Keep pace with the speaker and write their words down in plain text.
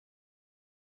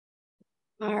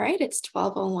All right, it's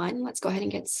 12:01. Let's go ahead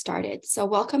and get started. So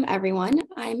welcome everyone.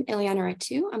 I'm Ileana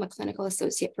Ratiu. I'm a clinical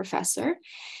associate professor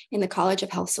in the College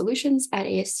of Health Solutions at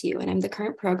ASU, and I'm the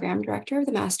current program director of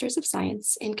the Masters of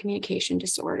Science in Communication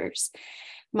Disorders.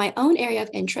 My own area of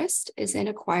interest is in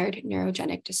acquired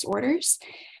neurogenic disorders,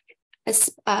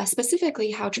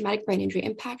 specifically how traumatic brain injury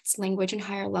impacts language and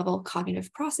higher level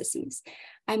cognitive processes.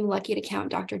 I'm lucky to count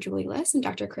Dr. Julie Liss and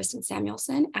Dr. Kristin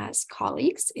Samuelson as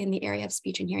colleagues in the area of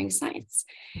speech and hearing science.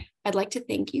 I'd like to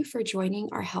thank you for joining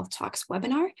our Health Talks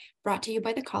webinar brought to you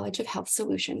by the College of Health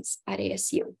Solutions at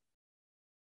ASU.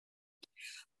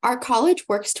 Our college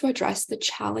works to address the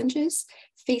challenges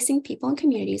facing people and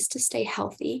communities to stay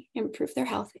healthy, improve their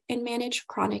health, and manage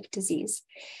chronic disease.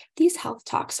 These health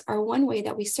talks are one way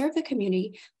that we serve the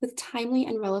community with timely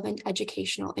and relevant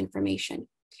educational information.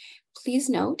 Please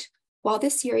note, while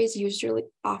this series usually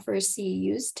offers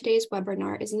CEUs, today's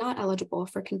webinar is not eligible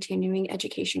for continuing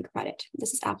education credit.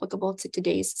 This is applicable to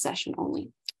today's session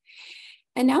only.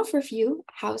 And now for a few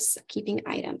housekeeping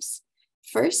items.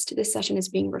 First, this session is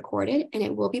being recorded and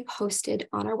it will be posted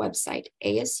on our website,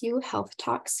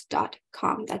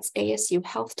 asuhealthtalks.com. That's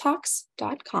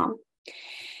asuhealthtalks.com.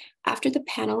 After the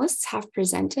panelists have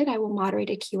presented, I will moderate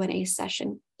a Q&A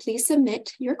session. Please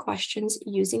submit your questions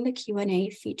using the Q&A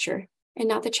feature and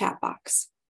not the chat box.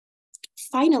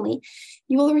 Finally,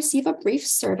 you will receive a brief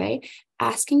survey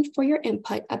asking for your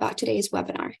input about today's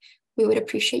webinar. We would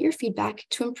appreciate your feedback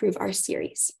to improve our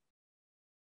series.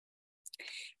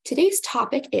 Today's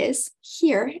topic is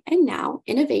Here and Now,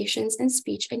 Innovations in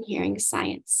Speech and Hearing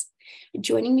Science.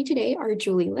 Joining me today are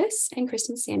Julie Liss and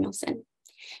Kristin Samuelson.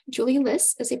 Julie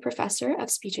Liss is a professor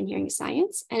of speech and hearing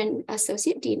science and an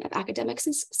associate dean of academic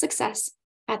success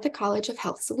at the College of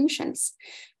Health Solutions.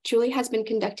 Julie has been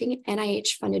conducting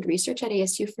NIH-funded research at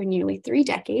ASU for nearly 3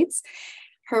 decades.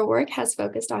 Her work has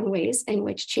focused on ways in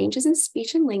which changes in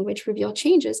speech and language reveal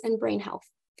changes in brain health.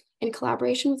 In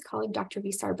collaboration with colleague Dr.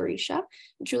 Liss,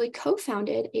 Julie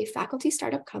co-founded a faculty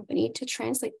startup company to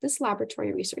translate this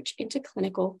laboratory research into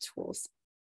clinical tools.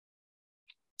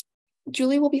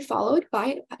 Julie will be followed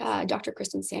by Dr.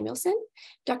 Kristin Samuelson.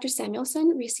 Dr.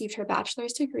 Samuelson received her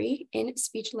bachelor's degree in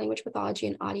speech and language pathology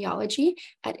and audiology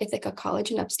at Ithaca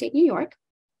College in upstate New York.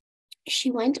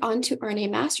 She went on to earn a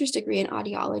master's degree in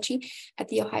audiology at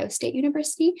The Ohio State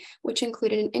University, which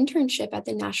included an internship at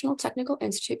the National Technical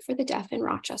Institute for the Deaf in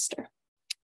Rochester,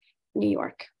 New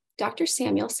York. Dr.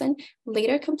 Samuelson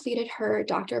later completed her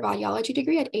Doctor of Audiology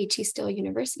degree at A.T. Still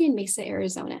University in Mesa,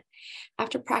 Arizona.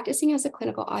 After practicing as a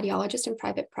clinical audiologist in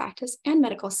private practice and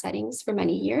medical settings for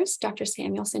many years, Dr.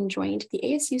 Samuelson joined the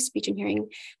ASU Speech and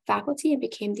Hearing faculty and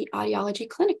became the audiology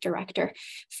clinic director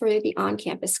for the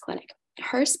on-campus clinic.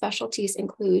 Her specialties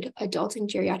include adult and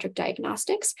geriatric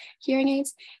diagnostics, hearing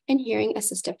aids, and hearing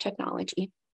assistive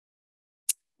technology.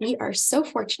 We are so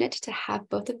fortunate to have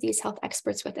both of these health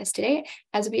experts with us today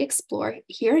as we explore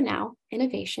here and now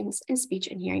innovations in speech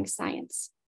and hearing science.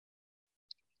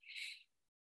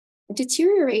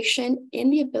 Deterioration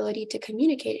in the ability to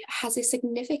communicate has a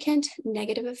significant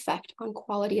negative effect on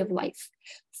quality of life.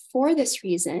 For this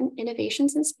reason,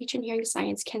 innovations in speech and hearing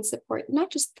science can support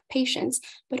not just the patients,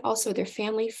 but also their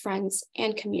family, friends,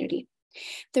 and community.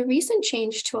 The recent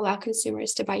change to allow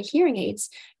consumers to buy hearing aids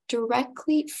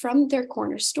directly from their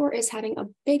corner store is having a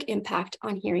big impact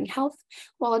on hearing health,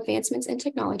 while advancements in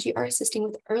technology are assisting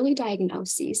with early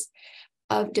diagnoses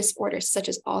of disorders such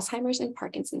as Alzheimer's and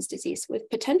Parkinson's disease, with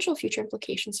potential future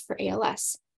implications for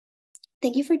ALS.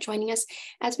 Thank you for joining us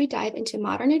as we dive into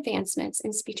modern advancements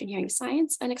in speech and hearing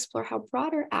science and explore how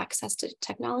broader access to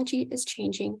technology is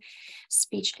changing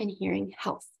speech and hearing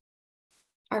health.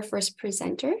 Our first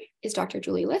presenter is Dr.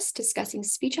 Julie Liss, discussing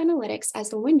speech analytics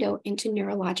as a window into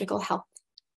neurological health.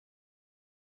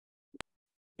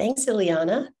 Thanks,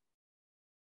 Ileana.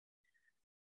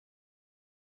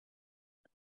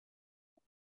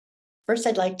 First,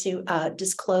 I'd like to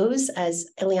disclose,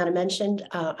 as Ileana mentioned,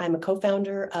 I'm a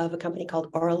co-founder of a company called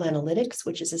Oral Analytics,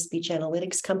 which is a speech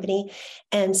analytics company.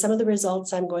 And some of the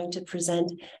results I'm going to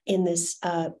present in this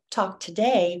talk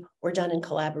today were done in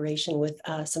collaboration with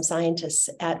some scientists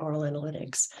at Oral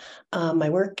Analytics. My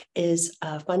work is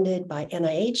funded by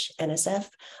NIH, NSF,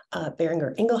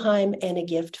 Boehringer Ingelheim, and a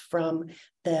gift from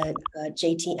the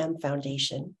JTM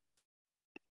Foundation.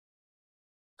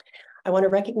 I want to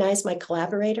recognize my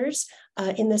collaborators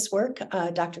in this work,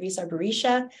 Dr. Liss,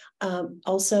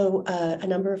 also a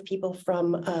number of people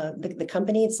from the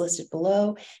company, it's listed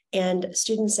below, and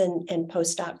students and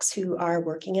postdocs who are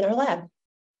working in our lab.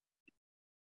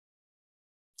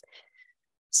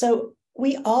 So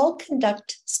we all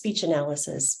conduct speech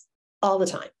analysis all the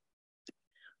time.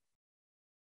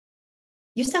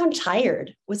 You sound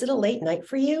tired. Was it a late night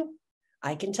for you?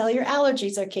 I can tell your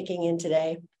allergies are kicking in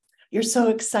today. You're so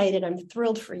excited. I'm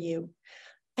thrilled for you.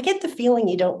 I get the feeling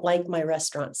you don't like my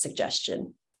restaurant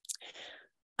suggestion.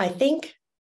 I think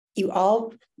you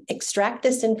all extract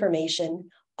this information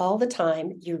all the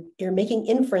time. You're making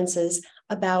inferences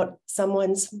about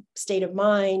someone's state of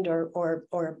mind or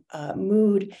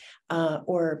mood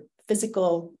or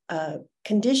physical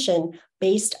condition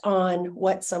based on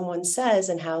what someone says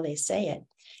and how they say it.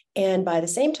 And by the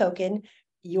same token,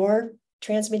 you're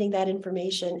transmitting that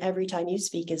information every time you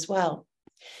speak as well.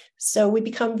 So we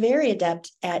become very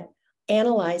adept at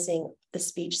analyzing the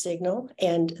speech signal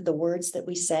and the words that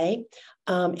we say.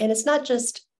 And it's not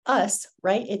just us,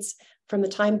 right? It's from the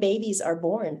time babies are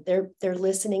born, they're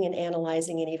listening and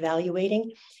analyzing and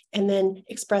evaluating, and then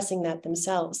expressing that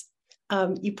themselves.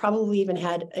 You probably even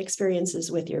had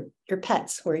experiences with your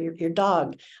pets where your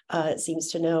dog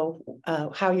seems to know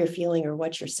how you're feeling or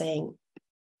what you're saying.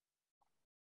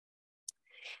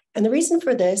 And the reason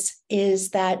for this is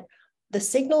that the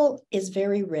signal is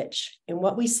very rich in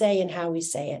what we say and how we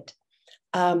say it.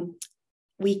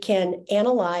 We can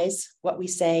analyze what we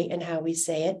say and how we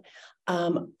say it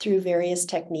through various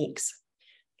techniques.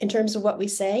 In terms of what we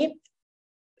say,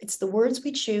 it's the words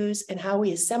we choose and how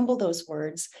we assemble those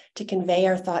words to convey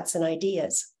our thoughts and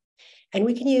ideas. And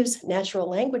we can use natural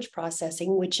language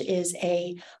processing, which is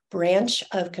a branch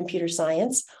of computer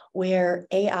science where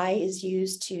AI is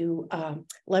used to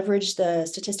leverage the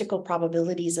statistical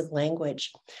probabilities of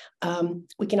language.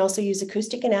 We can also use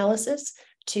acoustic analysis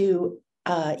to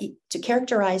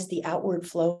characterize the outward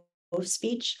flow of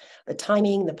speech, the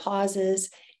timing, the pauses,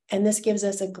 and this gives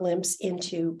us a glimpse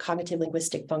into cognitive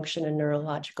linguistic function and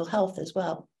neurological health as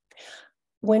well.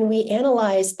 When we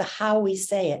analyze the how we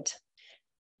say it,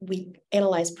 we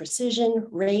analyze precision,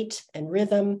 rate, and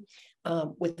rhythm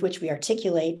with which we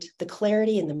articulate, the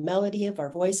clarity and the melody of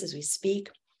our voice as we speak.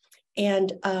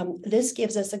 And this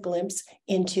gives us a glimpse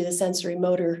into the sensory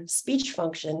motor speech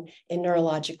function in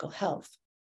neurological health.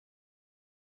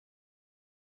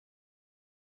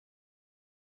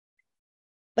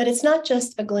 But it's not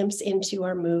just a glimpse into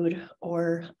our mood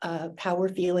or how we're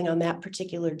feeling on that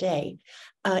particular day.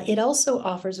 It also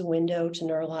offers a window to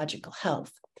neurological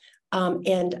health.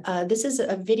 This is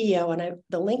a video, and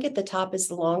the link at the top is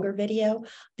the longer video.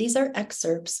 These are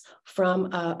excerpts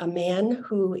from a man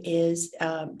who is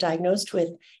diagnosed with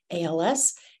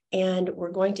ALS, and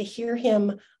we're going to hear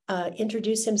him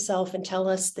introduce himself and tell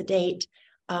us the date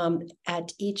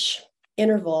at each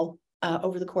interval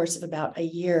over the course of about a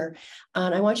year.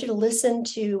 And I want you to listen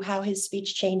to how his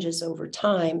speech changes over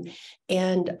time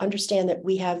and understand that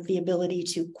we have the ability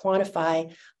to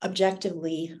quantify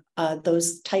objectively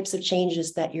those types of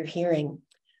changes that you're hearing.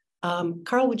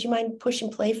 Carl, would you mind pushing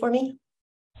play for me?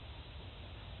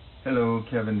 Hello,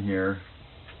 Kevin here.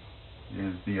 It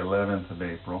is the 11th of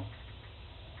April.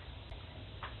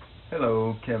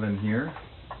 Hello, Kevin here.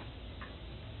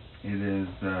 It is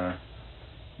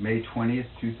May 20th,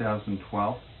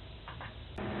 2012.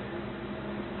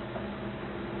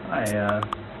 Hi,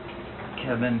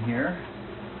 Kevin here.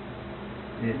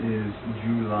 It is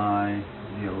July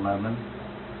the 11th,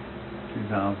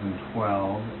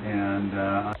 2012, and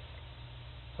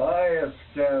hi, it's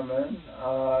Kevin.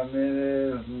 It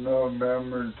is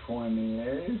November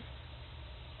 28th,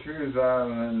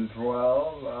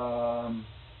 2012.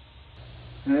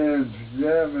 It's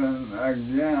Kevin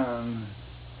again.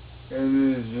 It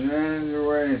is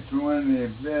January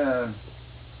 25th,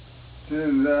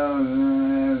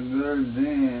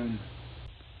 2013.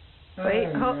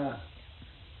 Wait, hold.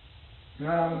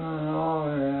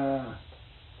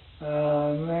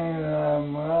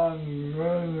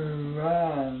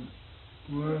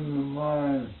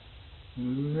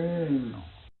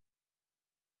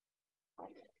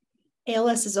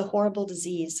 ALS is a horrible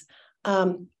disease.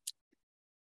 And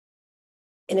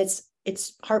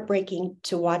it's heartbreaking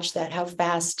to watch that, how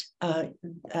fast the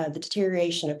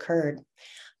deterioration occurred.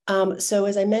 So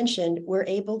as I mentioned, we're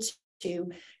able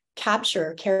to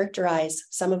characterize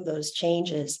some of those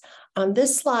changes. On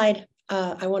this slide,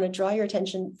 I want to draw your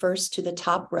attention first to the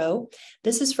top row.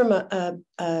 This is from a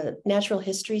natural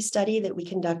history study that we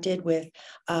conducted with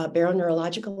Barrow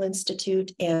Neurological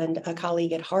Institute and a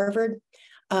colleague at Harvard.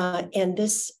 And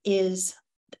this is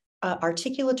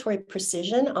articulatory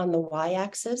precision on the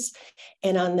y-axis,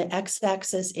 and on the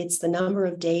x-axis, it's the number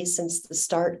of days since the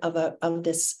start of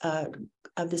this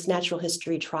natural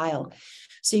history trial.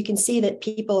 So you can see that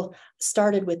people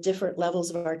started with different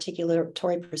levels of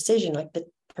articulatory precision. Like the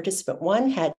participant 1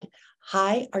 had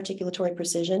high articulatory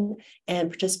precision,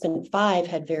 and participant 5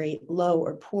 had very low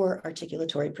or poor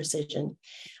articulatory precision.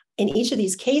 In each of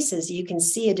these cases, you can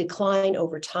see a decline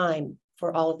over time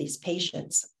for all of these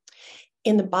patients.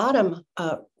 In the bottom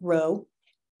row,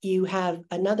 you have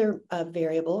another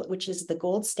variable, which is the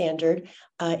gold standard.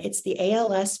 It's the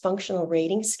ALS functional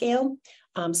rating scale,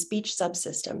 speech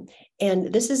subsystem.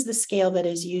 And this is the scale that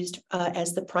is used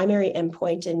as the primary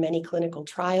endpoint in many clinical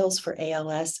trials for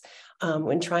ALS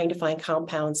when trying to find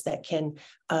compounds that can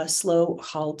slow,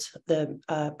 halt the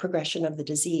progression of the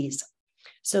disease.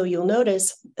 So you'll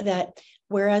notice that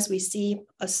whereas we see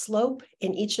a slope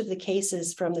in each of the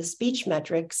cases from the speech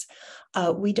metrics,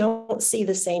 we don't see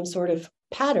the same sort of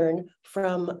pattern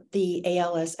from the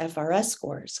ALS FRS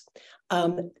scores.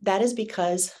 That is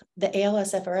because the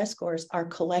ALS FRS scores are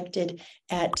collected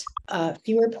at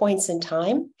fewer points in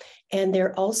time, and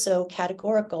they're also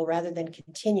categorical rather than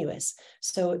continuous.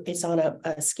 So it's on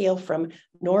a scale from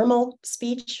normal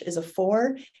speech is a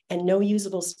 4, and no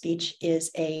usable speech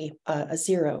is a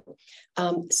 0.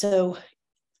 So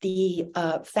the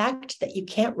fact that you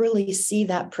can't really see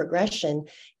that progression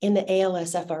in the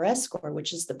ALS FRS score,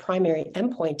 which is the primary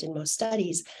endpoint in most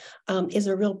studies, is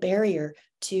a real barrier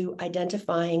to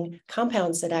identifying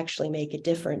compounds that actually make a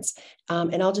difference.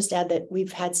 And I'll just add that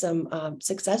we've had some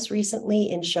success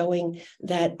recently in showing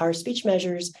that our speech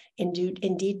measures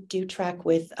indeed do track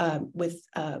with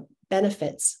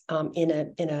benefits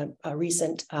in a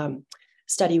recent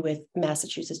study with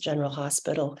Massachusetts General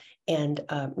Hospital and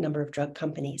a number of drug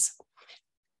companies.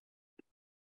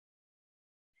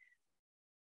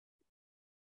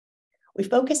 We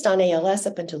focused on ALS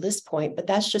up until this point, but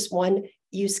that's just one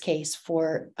use case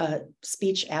for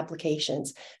speech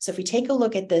applications. So if we take a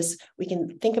look at this, we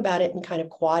can think about it in kind of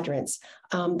quadrants.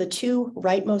 The two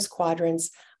rightmost quadrants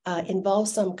involve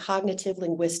some cognitive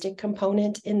linguistic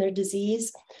component in their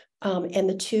disease, and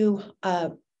the two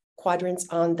quadrants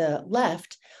on the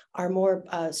left are more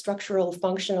structural,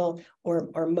 functional,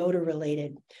 or motor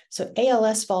related. So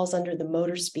ALS falls under the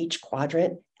motor speech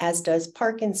quadrant, as does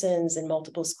Parkinson's and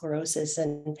multiple sclerosis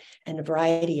and a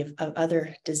variety of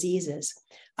other diseases.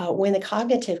 When the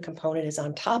cognitive component is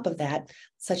on top of that,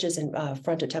 such as in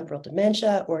frontotemporal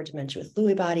dementia or dementia with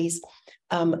Lewy bodies,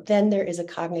 then there is a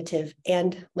cognitive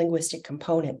and linguistic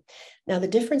component. Now, the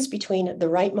difference between the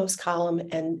rightmost column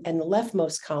and the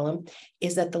leftmost column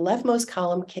is that the leftmost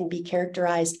column can be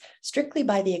characterized strictly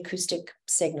by the acoustic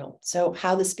signal, so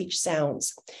how the speech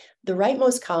sounds. The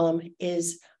rightmost column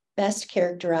is best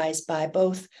characterized by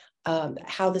both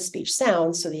how the speech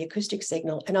sounds, so the acoustic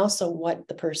signal, and also what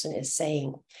the person is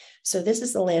saying. So this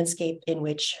is the landscape in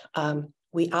which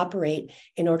we operate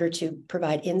in order to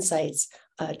provide insights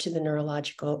to the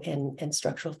neurological and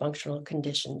structural functional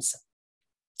conditions.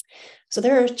 So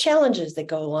there are challenges that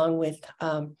go along with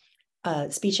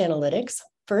speech analytics.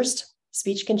 First,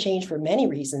 speech can change for many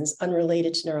reasons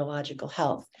unrelated to neurological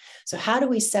health. So how do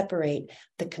we separate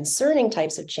the concerning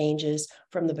types of changes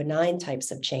from the benign types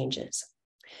of changes?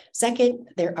 Second,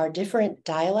 there are different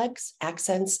dialects,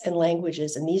 accents, and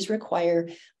languages, and these require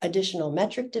additional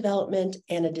metric development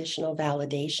and additional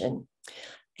validation.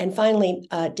 And finally,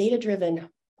 data-driven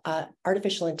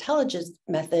artificial intelligence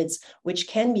methods, which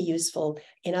can be useful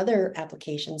in other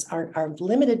applications, are of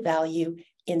limited value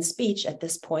in speech at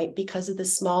this point because of the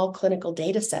small clinical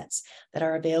data sets that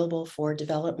are available for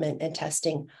development and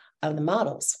testing of the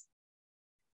models.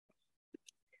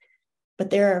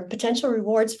 But there are potential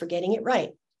rewards for getting it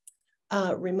right.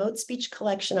 Remote speech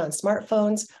collection on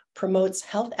smartphones promotes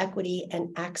health equity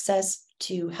and access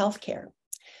to healthcare.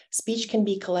 Speech can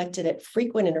be collected at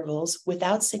frequent intervals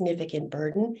without significant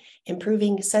burden,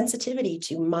 improving sensitivity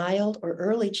to mild or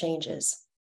early changes.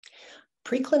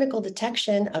 Preclinical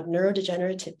detection of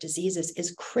neurodegenerative diseases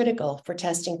is critical for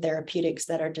testing therapeutics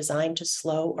that are designed to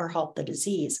slow or halt the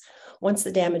disease. Once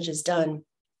the damage is done,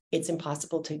 it's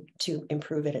impossible to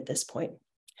improve it at this point.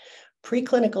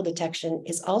 Preclinical detection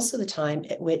is also the time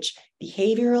at which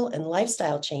behavioral and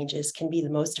lifestyle changes can be the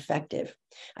most effective.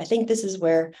 I think this is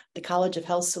where the College of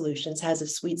Health Solutions has a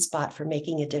sweet spot for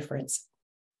making a difference.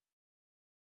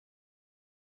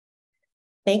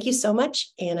 Thank you so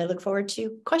much, and I look forward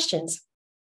to questions.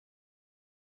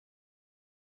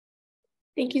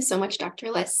 Thank you so much, Dr.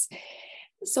 Liss.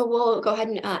 So we'll go ahead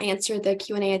and answer the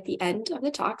Q&A at the end of the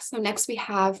talk. So next we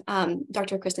have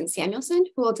Dr. Kristin Samuelson,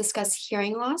 who will discuss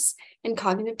hearing loss and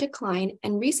cognitive decline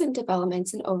and recent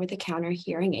developments in over-the-counter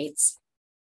hearing aids.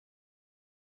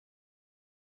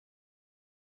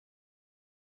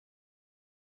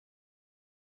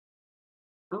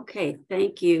 Okay,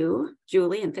 thank you,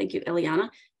 Julie, and thank you, Ileana.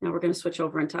 Now we're going to switch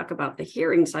over and talk about the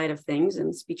hearing side of things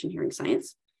in speech and hearing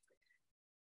science.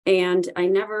 And I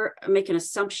never make an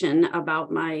assumption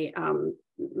about my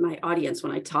my audience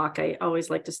when I talk. I always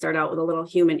like to start out with a little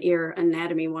human ear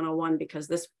anatomy 101, because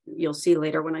this, you'll see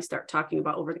later when I start talking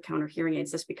about over-the-counter hearing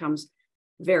aids, this becomes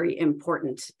very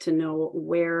important to know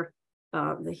where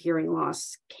the hearing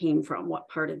loss came from, what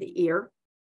part of the ear.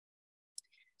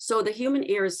 So the human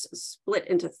ear is split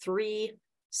into three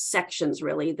sections,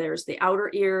 really. There's the outer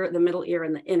ear, the middle ear,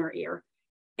 and the inner ear.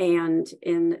 And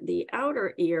in the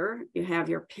outer ear, you have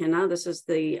your pinna. This is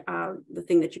the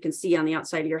thing that you can see on the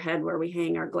outside of your head where we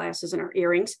hang our glasses and our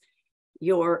earrings.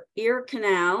 Your ear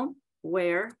canal,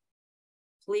 where,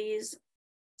 please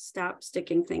stop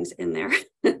sticking things in there.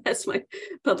 That's my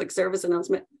public service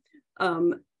announcement.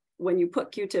 When you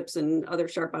put Q-tips and other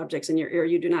sharp objects in your ear,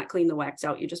 you do not clean the wax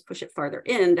out. You just push it farther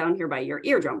in down here by your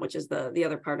eardrum, which is the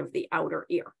other part of the outer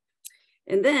ear.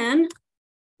 And then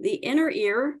the inner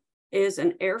ear is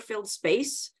an air-filled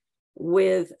space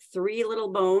with three little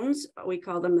bones. We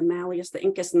call them the malleus, the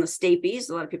incus, and the stapes.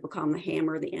 A lot of people call them the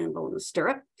hammer, the anvil, and the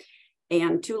stirrup.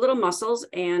 And two little muscles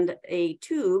and a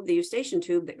tube, the eustachian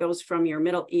tube, that goes from your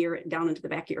middle ear down into the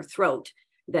back of your throat,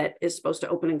 that is supposed to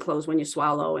open and close when you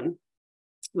swallow and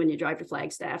when you drive to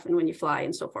Flagstaff and when you fly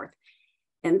and so forth.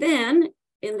 And then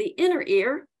in the inner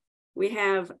ear, we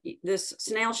have this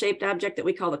snail-shaped object that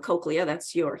we call the cochlea.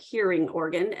 That's your hearing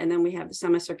organ. And then we have the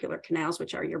semicircular canals,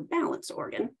 which are your balance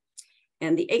organ.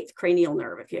 And the eighth cranial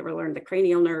nerve. If you ever learned the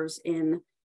cranial nerves in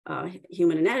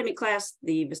human anatomy class,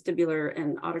 the vestibular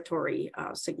and auditory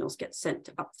signals get sent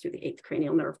up through the eighth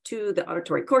cranial nerve to the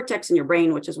auditory cortex in your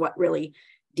brain, which is what really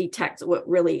detects, what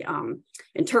really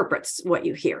interprets what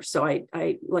you hear. So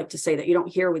I like to say that you don't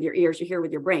hear with your ears, you hear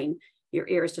with your brain. Your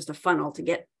ear is just a funnel to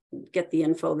get the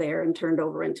info there and turned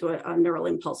over into a neural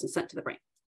impulse and sent to the brain.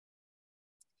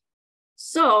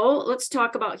 So let's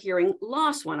talk about hearing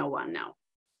loss 101 now.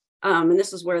 And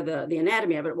this is where the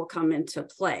anatomy of it will come into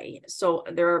play. So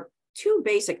there are two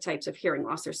basic types of hearing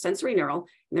loss. There's sensory neural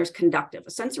and there's conductive.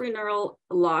 A sensory neural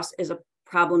loss is a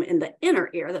problem in the inner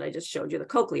ear that I just showed you, the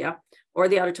cochlea, or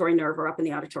the auditory nerve, or up in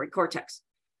the auditory cortex.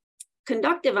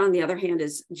 Conductive, on the other hand,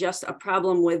 is just a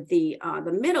problem with the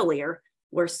middle ear,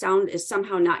 where sound is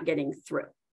somehow not getting through.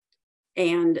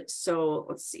 And so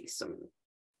let's see some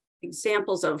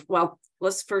examples of, well,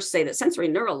 let's first say that sensory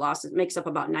neural loss makes up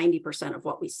about 90% of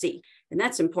what we see. And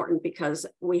that's important because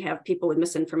we have people with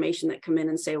misinformation that come in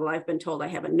and say, well, I've been told I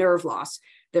have a nerve loss.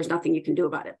 There's nothing you can do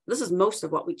about it. This is most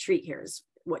of what we treat here, is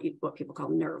what people call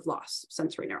nerve loss,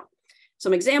 sensory neural.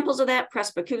 Some examples of that: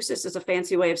 presbycusis is a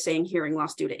fancy way of saying hearing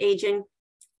loss due to aging.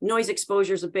 Noise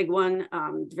exposure is a big one.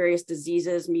 Various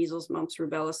diseases, measles, mumps,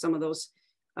 rubella, some of those,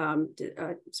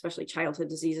 especially childhood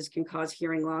diseases, can cause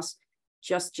hearing loss.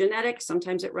 Just genetic,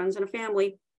 sometimes it runs in a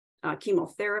family.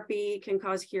 Chemotherapy can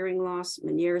cause hearing loss.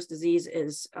 Meniere's disease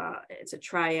is, it's a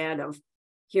triad of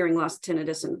hearing loss,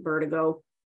 tinnitus, and vertigo.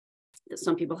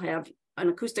 Some people have. An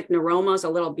acoustic neuroma is a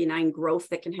little benign growth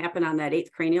that can happen on that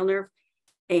eighth cranial nerve.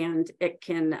 And it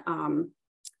can,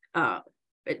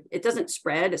 it doesn't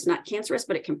spread, it's not cancerous,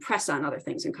 but it can press on other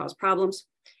things and cause problems.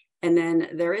 And then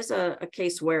there is a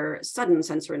case where sudden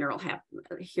sensory neural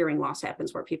hearing loss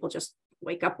happens, where people just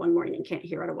wake up one morning and can't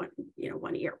hear out of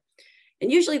one ear. And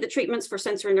usually the treatments for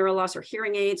sensory neural loss are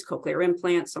hearing aids, cochlear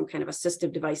implants, some kind of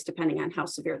assistive device, depending on how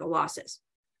severe the loss is.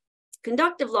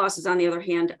 Conductive losses, on the other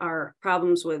hand, are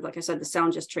problems with, like I said, the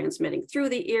sound just transmitting through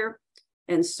the ear.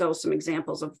 And so some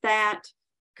examples of that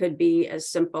could be as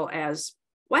simple as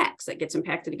wax that gets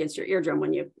impacted against your eardrum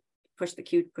when you push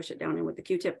it down in with the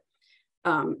Q-tip.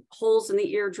 Holes in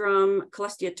the eardrum.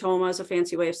 Cholesteatoma is a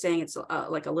fancy way of saying it's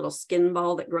like a little skin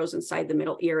ball that grows inside the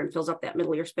middle ear and fills up that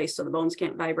middle ear space so the bones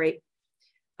can't vibrate.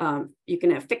 You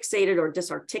can have fixated or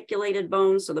disarticulated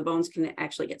bones, so the bones can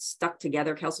actually get stuck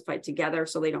together, calcified together,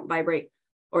 so they don't vibrate,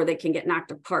 or they can get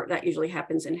knocked apart. That usually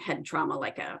happens in head trauma,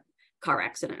 like a car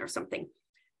accident or something.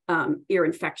 Ear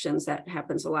infections, that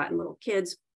happens a lot in little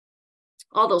kids.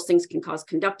 All those things can cause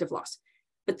conductive loss.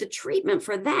 But the treatment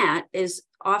for that is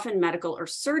often medical or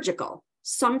surgical,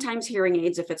 sometimes hearing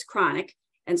aids if it's chronic,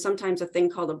 and sometimes a thing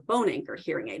called a bone anchored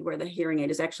hearing aid, where the hearing aid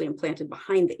is actually implanted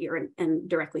behind the ear and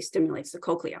directly stimulates the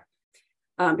cochlea.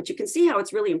 But you can see how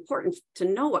it's really important to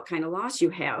know what kind of loss you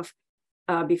have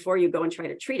before you go and try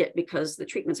to treat it, because the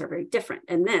treatments are very different.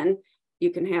 And then you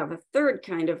can have a third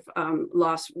kind of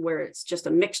loss where it's just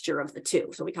a mixture of the two.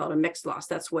 So we call it a mixed loss.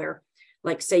 That's where,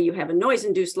 like, say you have a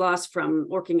noise-induced loss from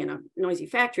working in a noisy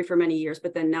factory for many years,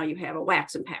 but then now you have a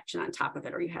wax impaction on top of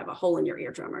it, or you have a hole in your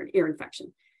eardrum or an ear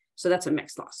infection. So that's a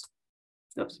mixed loss.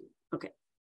 Oops, okay,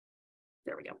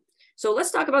 there we go. So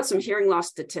let's talk about some hearing loss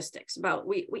statistics.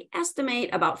 We estimate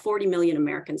about 40 million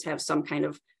Americans have some kind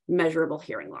of measurable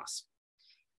hearing loss.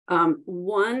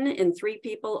 1 in 3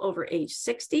 people over age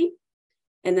 60.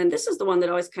 And then this is the one that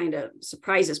always kind of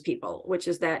surprises people, which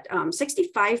is that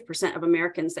 65% of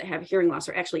Americans that have hearing loss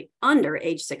are actually under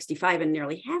age 65, and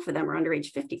nearly half of them are under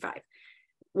age 55,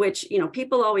 which, you know,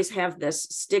 people always have this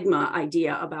stigma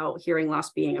idea about hearing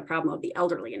loss being a problem of the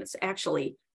elderly. And it's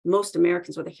actually most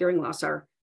Americans with a hearing loss are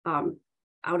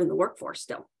out in the workforce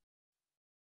still.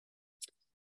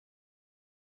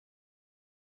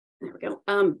 There we go.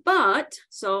 But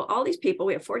so all these people,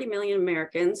 we have 40 million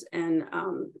Americans and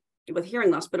with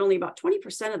hearing loss, but only about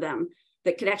 20% of them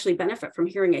that could actually benefit from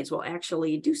hearing aids will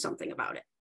actually do something about it.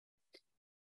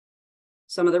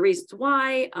 Some of the reasons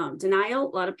why, denial.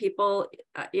 A lot of people,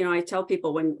 you know, I tell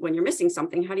people when you're missing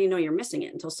something, how do you know you're missing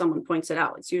it until someone points it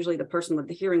out? It's usually the person with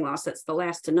the hearing loss that's the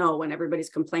last to know when everybody's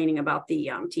complaining about the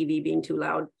TV being too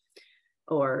loud,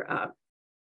 or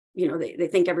you know, they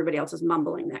think everybody else is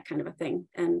mumbling, that kind of a thing,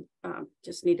 and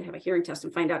just need to have a hearing test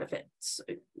and find out if it's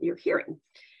your hearing.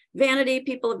 Vanity,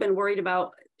 people have been worried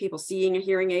about people seeing a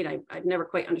hearing aid. I've never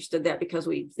quite understood that because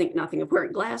we think nothing of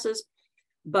wearing glasses,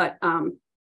 but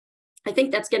I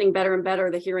think that's getting better and better.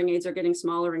 The hearing aids are getting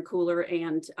smaller and cooler,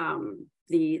 and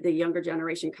the younger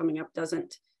generation coming up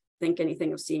doesn't think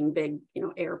anything of seeing big, you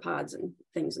know, AirPods and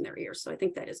things in their ears. So I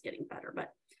think that is getting better.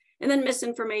 But, and then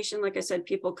misinformation, like I said,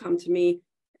 people come to me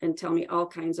and tell me all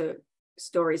kinds of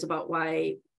stories about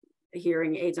why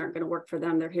hearing aids aren't going to work for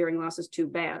them. Their hearing loss is too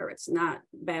bad, or it's not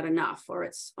bad enough, or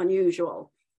it's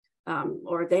unusual,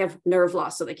 or they have nerve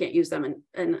loss, so they can't use them.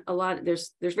 And a lot,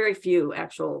 there's very few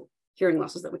actual hearing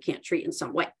losses that we can't treat in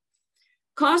some way.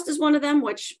 Cost is one of them,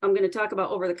 which I'm going to talk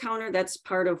about over the counter. That's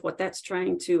part of what that's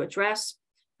trying to address.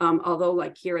 Although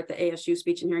like here at the ASU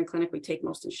Speech and Hearing Clinic, we take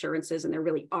most insurances, and there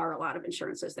really are a lot of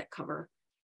insurances that cover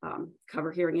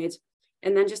hearing aids.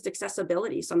 And then just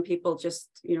accessibility. Some people just,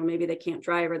 you know, maybe they can't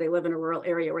drive, or they live in a rural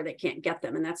area where they can't get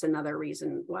them. And that's another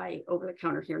reason why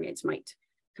over-the-counter hearing aids might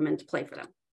come into play for them.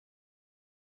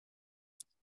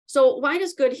 So why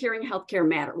does good hearing healthcare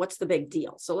matter? What's the big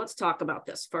deal? So let's talk about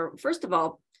this. First of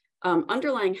all,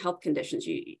 underlying health conditions.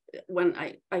 When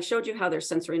I showed you how there's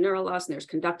sensory neural loss and there's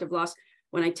conductive loss,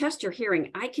 when I test your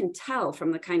hearing, I can tell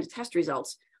from the kind of test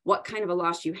results what kind of a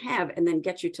loss you have, and then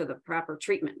get you to the proper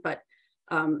treatment. But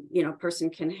you know, a person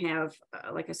can have,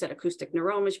 like I said, acoustic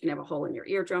neuromas. You can have a hole in your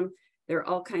eardrum. There are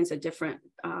all kinds of different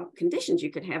conditions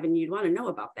you could have, and you'd want to know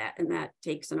about that. And that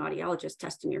takes an audiologist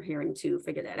testing your hearing to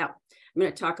figure that out. I'm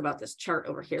going to talk about this chart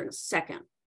over here in a second.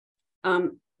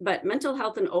 But mental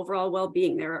health and overall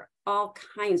well-being, there are all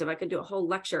kinds of, I could do a whole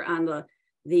lecture on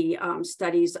the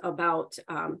studies about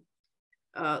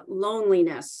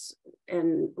loneliness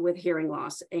and with hearing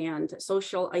loss, and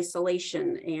social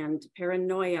isolation, and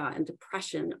paranoia and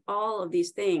depression. All of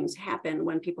these things happen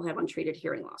when people have untreated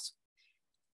hearing loss.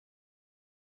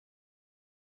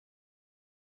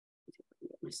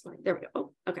 My slide. There we go.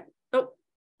 Oh, okay. Oh,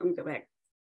 let me go back.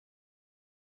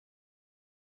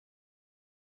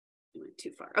 I went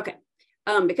too far. Okay.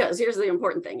 Because here's the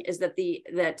important thing is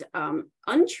that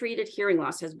untreated hearing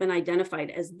loss has been identified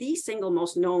as the single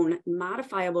most known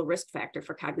modifiable risk factor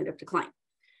for cognitive decline.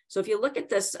 So if you look at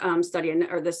this study,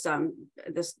 or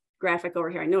this graphic over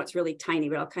here, I know it's really tiny,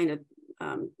 but I'll kind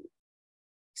of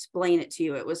explain it to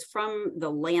you. It was from the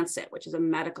Lancet, which is a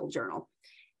medical journal.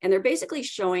 And they're basically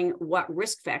showing what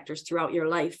risk factors throughout your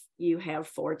life you have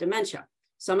for dementia.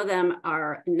 Some of them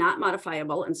are not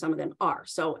modifiable, and some of them are.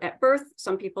 So at birth,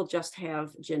 some people just have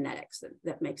genetics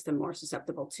that makes them more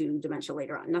susceptible to dementia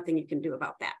later on. Nothing you can do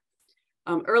about that.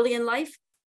 Early in life,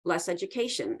 less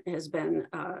education has been,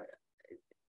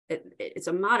 it's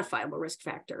a modifiable risk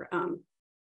factor.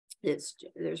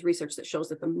 There's research that shows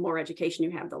that the more education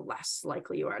you have, the less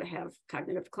likely you are to have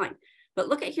cognitive decline. But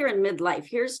look at here in midlife,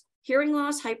 here's hearing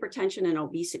loss, hypertension, and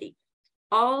obesity,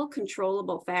 all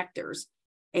controllable factors.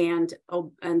 And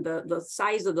the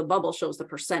size of the bubble shows the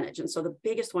percentage. And so the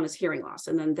biggest one is hearing loss.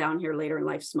 And then down here later in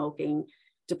life, smoking,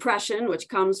 depression, which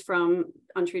comes from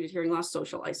untreated hearing loss,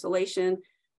 social isolation,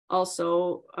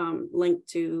 also linked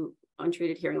to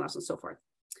untreated hearing loss and so forth.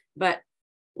 But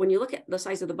when you look at the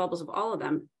size of the bubbles of all of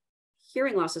them,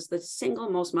 hearing loss is the single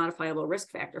most modifiable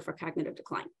risk factor for cognitive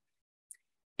decline.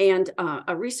 And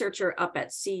a researcher up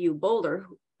at CU Boulder,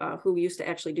 who used to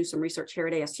actually do some research here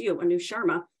at ASU, Anu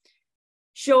Sharma,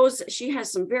 shows she has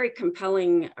some very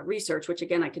compelling research, which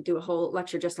again, I could do a whole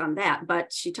lecture just on that,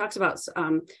 but she talks about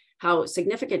how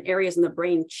significant areas in the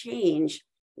brain change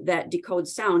that decode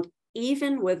sound,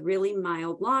 even with really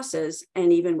mild losses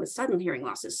and even with sudden hearing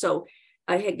losses. So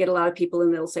I get a lot of people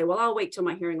and they'll say, well, I'll wait till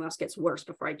my hearing loss gets worse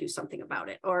before I do something about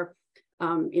it. Or,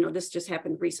 you know, this just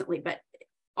happened recently, but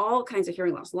all kinds of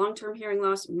hearing loss, long-term hearing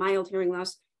loss, mild hearing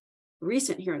loss,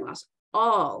 recent hearing loss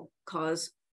all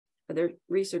cause, their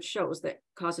research shows that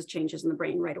causes changes in the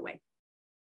brain right away.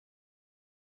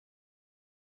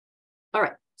 All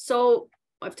right, so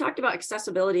I've talked about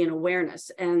accessibility and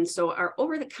awareness, and so our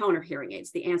over-the-counter hearing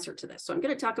aids, the answer to this. So I'm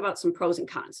going to talk about some pros and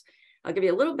cons. I'll give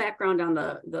you a little background on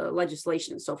the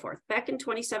legislation and so forth. Back in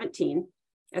 2017,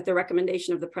 at the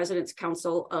recommendation of the President's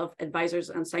Council of Advisors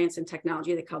on Science and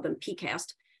Technology, they called them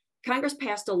PCAST, Congress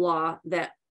passed a law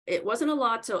that it wasn't a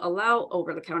law to allow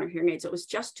over-the-counter hearing aids. It was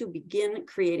just to begin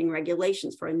creating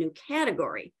regulations for a new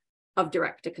category of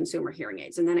direct-to-consumer hearing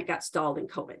aids, and then it got stalled in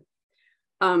COVID.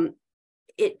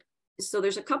 So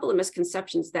there's a couple of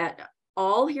misconceptions that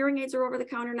all hearing aids are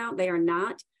over-the-counter now. They are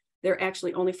not. They're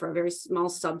actually only for a very small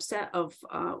subset of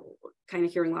kind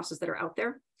of hearing losses that are out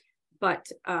there. But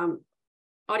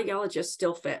audiologists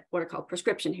still fit what are called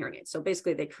prescription hearing aids. So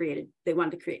basically they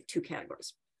wanted to create two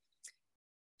categories.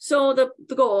 So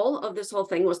the goal of this whole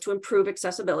thing was to improve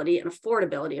accessibility and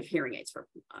affordability of hearing aids for,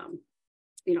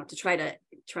 to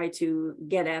try to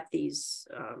get at these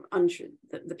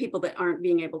the people that aren't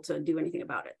being able to do anything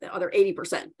about it, the other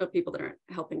 80% of people that aren't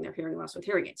helping their hearing loss with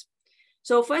hearing aids.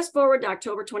 So fast forward to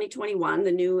October 2021,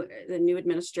 the new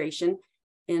administration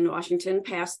in Washington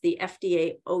passed the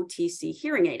FDA OTC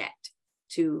Hearing Aid Act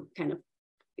to kind of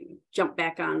jump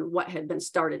back on what had been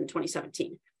started in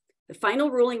 2017. The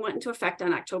final ruling went into effect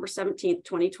on October 17th,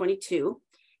 2022,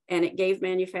 and it gave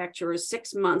manufacturers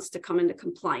 6 months to come into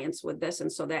compliance with this.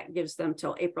 And so that gives them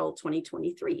till April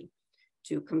 2023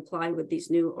 to comply with these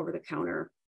new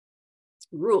over-the-counter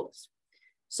rules.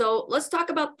 So let's talk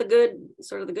about the good,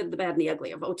 sort of the good, the bad, and the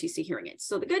ugly of OTC hearing aids.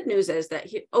 So the good news is that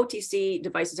OTC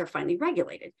devices are finally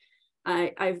regulated.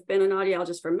 I've been an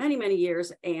audiologist for many, many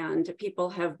years, and people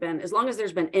have been, as long as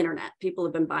there's been internet, people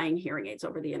have been buying hearing aids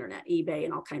over the internet, eBay,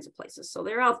 and all kinds of places. So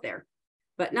they're out there,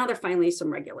 but now there are finally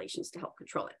some regulations to help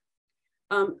control it.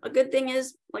 A good thing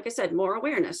is, like I said, more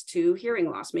awareness to hearing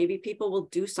loss. Maybe people will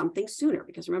do something sooner,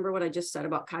 because remember what I just said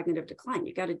about cognitive decline.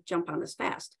 You got to jump on this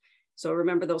fast. So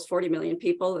remember those 40 million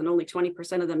people and only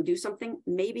 20% of them do something.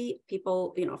 Maybe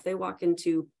people, if they walk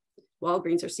into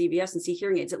Walgreens or CVS and see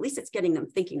hearing aids, at least it's getting them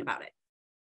thinking about it.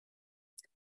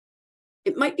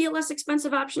 It might be a less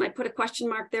expensive option. I put a question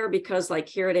mark there because, like,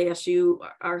 here at ASU,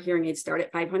 our hearing aids start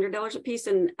at $500 a piece,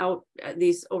 and out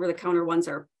these over-the-counter ones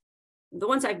are, the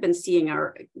ones I've been seeing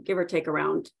are give or take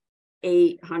around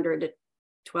 $800 to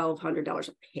 $1,200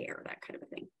 a pair, that kind of a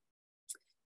thing.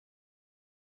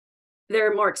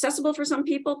 They're more accessible for some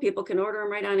people. People can order them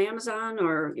right on Amazon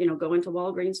or, go into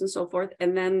Walgreens and so forth.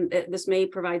 And then this may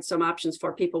provide some options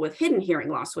for people with hidden hearing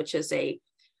loss, which is a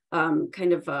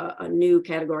kind of a new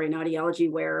category in audiology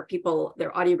where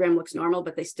their audiogram looks normal,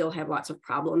 but they still have lots of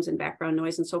problems and background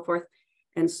noise and so forth.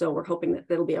 And so we're hoping that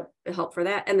that'll be a help for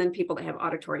that. And then people that have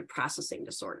auditory processing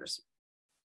disorders.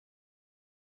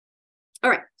 All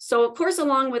right, so of course,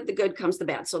 along with the good comes the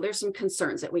bad. So there's some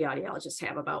concerns that we audiologists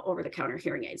have about over-the-counter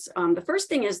hearing aids. The first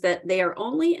thing is that they are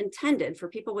only intended for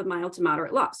people with mild to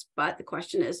moderate loss. But the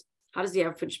question is, how does the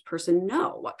average person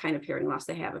know what kind of hearing loss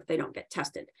they have if they don't get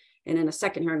tested? And in a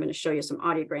second here, I'm going to show you some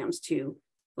audiograms to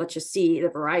let you see the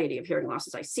variety of hearing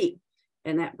losses I see.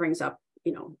 And that brings up,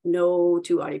 no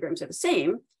two audiograms are the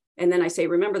same. And then I say,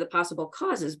 remember the possible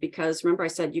causes, because remember I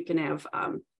said you can have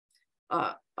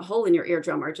a hole in your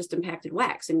eardrum or just impacted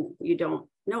wax, and you don't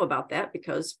know about that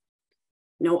because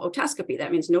no otoscopy.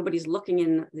 That means nobody's looking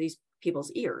in these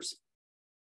people's ears.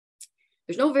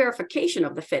 There's no verification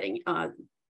of the fitting.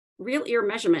 Real ear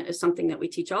measurement is something that we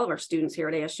teach all of our students here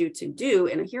at ASU to do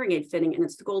in a hearing aid fitting, and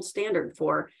it's the gold standard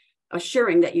for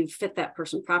assuring that you fit that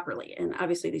person properly. And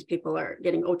obviously these people are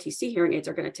getting OTC hearing aids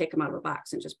are going to take them out of a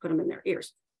box and just put them in their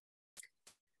ears.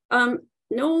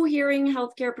 No hearing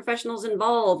healthcare professionals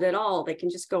involved at all. They can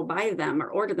just go buy them or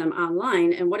order them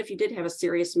online. And what if you did have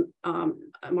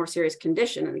a more serious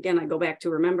condition? And again, I go back to,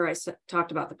 remember I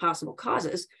talked about the possible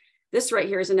causes. This right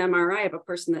here is an MRI of a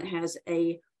person that has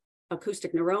a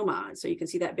acoustic neuroma. So you can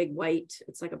see that big white,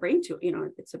 it's like a brain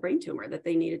tumor, it's a brain tumor that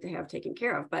they needed to have taken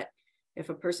care of. But if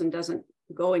a person doesn't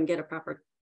go and get a proper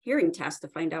hearing test to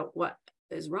find out what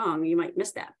is wrong, you might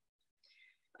miss that.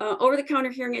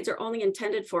 Over-the-counter hearing aids are only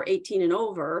intended for 18 and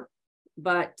over,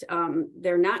 but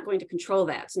they're not going to control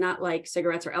that. It's not like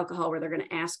cigarettes or alcohol where they're going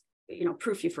to ask,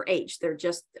 proof you for age. They're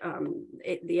just,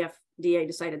 the FDA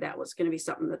decided that was going to be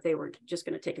something that they were just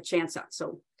going to take a chance on.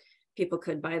 So people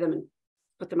could buy them and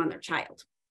put them on their child.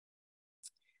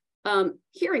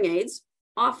 Hearing aids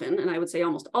often, and I would say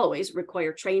almost always,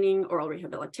 require training, oral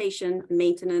rehabilitation,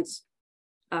 maintenance.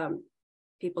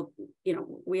 People,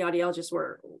 we audiologists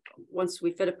once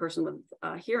we fit a person with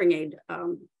a hearing aid,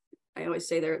 I always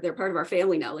say they're part of our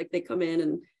family now. Like they come in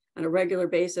and on a regular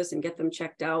basis and get them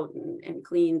checked out and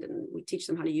cleaned, and we teach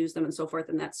them how to use them and so forth.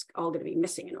 And that's all going to be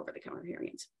missing in over-the-counter hearing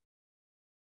aids.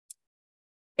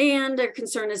 And their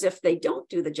concern is if they don't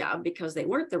do the job because they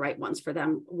weren't the right ones for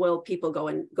them, will people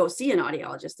go see an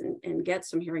audiologist and get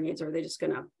some hearing aids, or are they just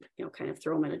going to, you know, kind of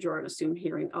throw them in a drawer and assume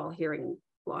all hearing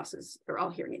losses or all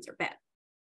hearing aids are bad?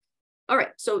 All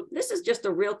right, so this is just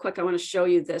a real quick, I want to show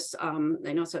you this. I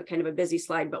know it's kind of a busy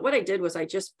slide, but what I did was I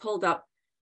just pulled up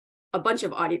a bunch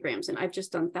of audiograms, and I've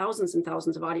just done thousands and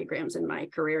thousands of audiograms in my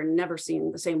career and never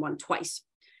seen the same one twice.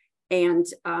 And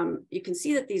you can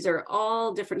see that these are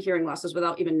all different hearing losses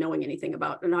without even knowing anything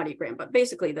about an audiogram. But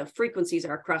basically the frequencies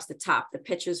are across the top, the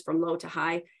pitches from low to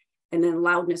high, and then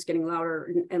loudness getting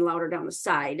louder and louder down the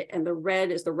side. And the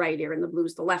red is the right ear and the blue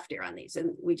is the left ear on these.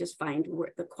 And we just find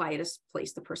the quietest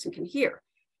place the person can hear.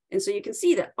 And so you can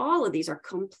see that all of these are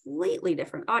completely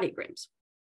different audiograms.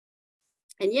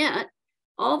 And yet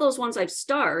all those ones I've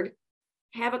starred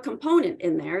have a component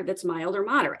in there that's mild or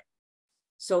moderate.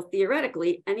 So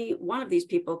theoretically, any one of these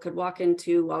people could walk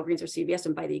into Walgreens or CVS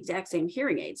and buy the exact same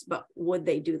hearing aids, but would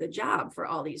they do the job for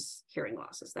all these hearing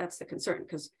losses? That's the concern,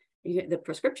 because the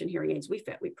prescription hearing aids we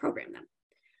program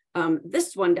them.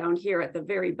 This one down here at the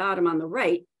very bottom on the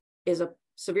right is a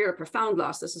severe to profound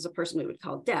loss. This is a person we would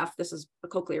call deaf. This is a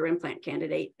cochlear implant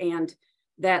candidate. And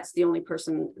that's the only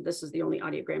person, this is the only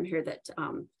audiogram here that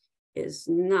is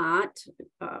not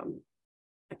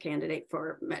a candidate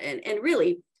for, and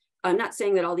really, I'm not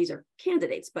saying that all these are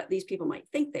candidates, but these people might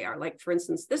think they are. Like, for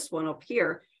instance, this one up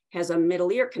here has a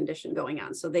middle ear condition going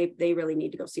on. So they really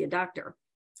need to go see a doctor.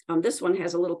 This one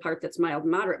has a little part that's mild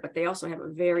and moderate, but they also have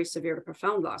a very severe to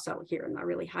profound loss out here in the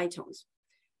really high tones.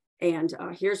 And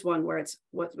here's one where it's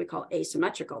what we call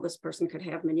asymmetrical. This person could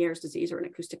have Meniere's disease or an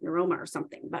acoustic neuroma or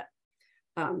something. But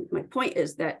my point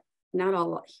is that not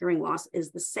all hearing loss is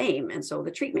the same. And so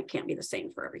the treatment can't be the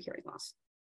same for every hearing loss.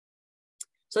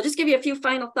 So I'll just give you a few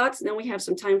final thoughts, and then we have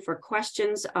some time for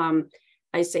questions.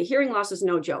 I say hearing loss is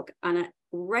no joke. On a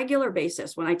regular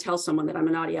basis, when I tell someone that I'm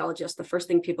an audiologist, the first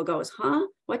thing people go is, huh,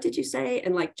 what did you say?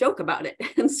 And like joke about it.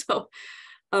 And so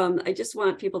I just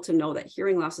want people to know that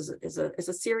hearing loss is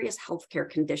a serious healthcare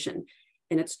condition,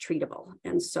 and it's treatable.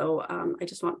 And so I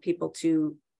just want people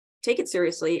to take it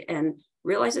seriously and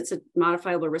realize it's a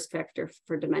modifiable risk factor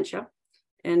for dementia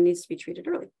and needs to be treated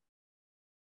early.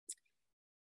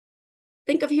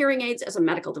 Think of hearing aids as a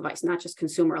medical device, not just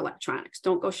consumer electronics.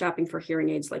 Don't go shopping for hearing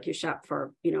aids like you shop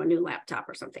for, you know, a new laptop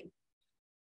or something.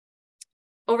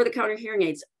 Over-the-counter hearing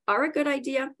aids are a good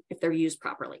idea if they're used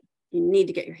properly. You need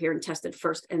to get your hearing tested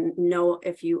first and know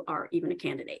if you are even a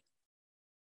candidate.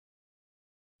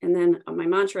 And then my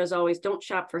mantra is always, don't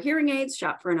shop for hearing aids,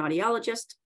 shop for an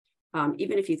audiologist.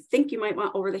 Even if you think you might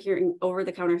want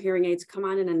over-the-counter hearing aids, come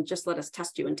on in and just let us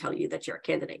test you and tell you that you're a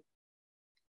candidate.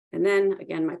 And then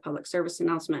again, my public service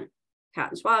announcement,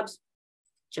 cotton swabs,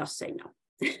 just say no.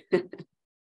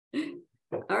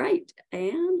 All right,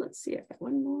 and let's see, I've got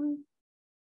one more.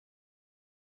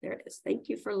 There it is. Thank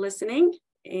you for listening.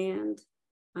 And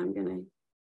I'm gonna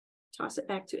toss it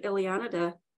back to Ileana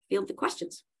to field the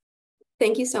questions.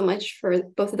 Thank you so much for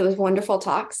both of those wonderful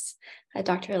talks,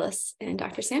 Dr. Liss and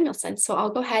Dr. Samuelson. So I'll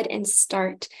go ahead and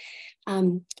start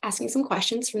asking some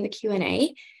questions from the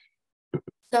Q&A.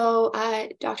 So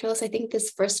Dr. Liss, I think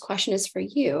this first question is for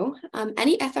you.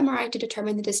 Any fMRI to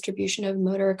determine the distribution of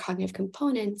motor or cognitive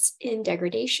components in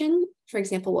degradation? For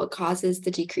example, what causes the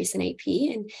decrease in AP?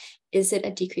 And is it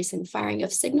a decrease in firing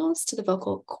of signals to the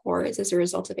vocal cords as a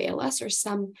result of ALS, or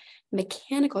some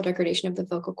mechanical degradation of the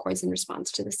vocal cords in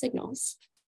response to the signals?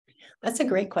 That's a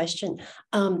great question.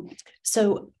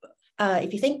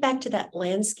 If you think back to that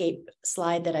landscape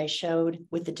slide that I showed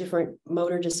with the different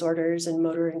motor disorders and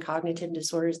motor and cognitive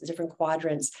disorders, the different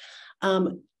quadrants,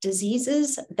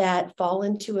 diseases that fall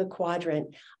into a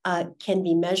quadrant can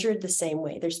be measured the same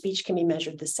way. Their speech can be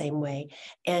measured the same way.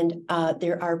 And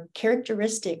there are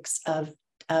characteristics of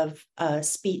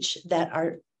speech that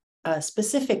are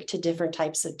specific to different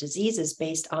types of diseases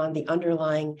based on the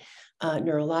underlying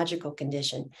neurological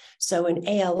condition. So in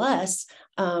ALS,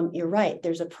 you're right,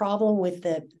 there's a problem with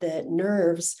the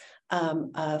nerves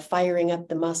firing up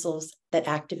the muscles that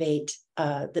activate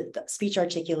the speech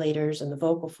articulators and the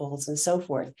vocal folds and so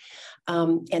forth.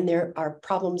 And there are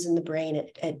problems in the brain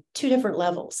at two different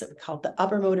levels that we call the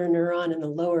upper motor neuron and the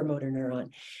lower motor neuron.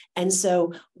 And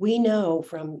so we know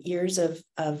from years of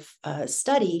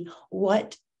study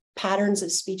what patterns of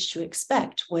speech to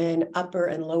expect when upper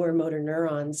and lower motor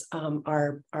neurons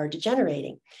are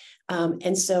degenerating.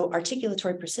 And so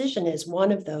articulatory precision is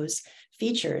one of those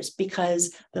features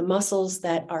because the muscles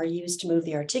that are used to move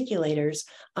the articulators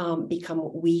become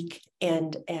weak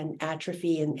and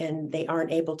atrophy, and they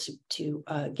aren't able to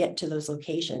get to those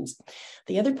locations.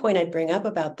 The other point I'd bring up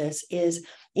about this is,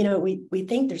 we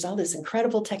think there's all this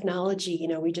incredible technology,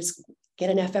 we just get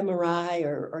an fMRI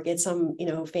or get some,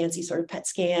 fancy sort of PET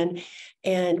scan,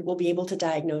 and we'll be able to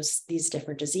diagnose these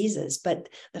different diseases. But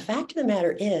the fact of the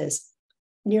matter is,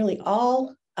 nearly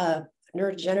all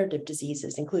neurodegenerative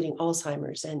diseases, including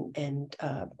Alzheimer's and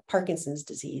Parkinson's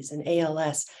disease and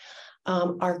ALS,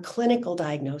 are clinical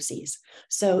diagnoses.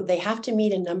 So they have to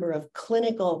meet a number of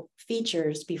clinical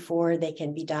features before they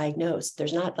can be diagnosed.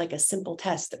 There's not like a simple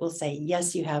test that will say,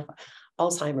 yes, you have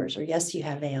Alzheimer's, or yes, you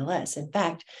have ALS. In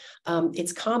fact,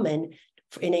 it's common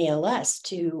in ALS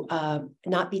to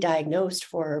not be diagnosed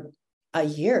for a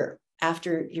year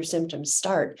after your symptoms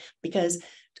start, because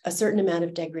a certain amount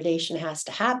of degradation has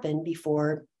to happen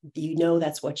before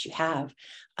that's what you have.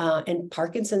 And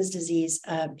Parkinson's disease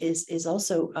is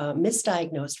also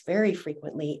misdiagnosed very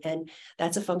frequently. And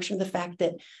that's a function of the fact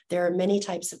that there are many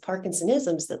types of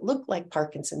Parkinsonisms that look like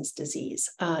Parkinson's disease.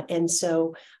 And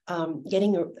so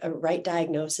getting a right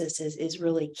diagnosis is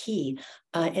really key.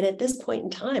 And at this point in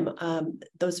time,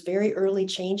 those very early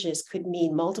changes could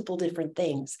mean multiple different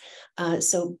things.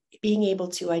 So being able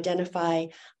to identify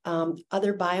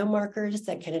other biomarkers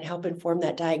that can help inform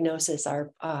that diagnosis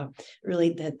are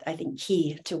really, I think,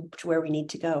 key to where we need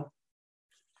to go.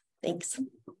 Thanks.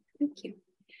 Thank you.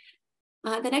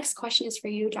 The next question is for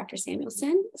you, Dr.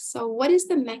 Samuelson. So what is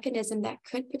the mechanism that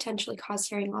could potentially cause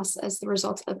hearing loss as the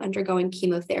result of undergoing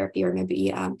chemotherapy, or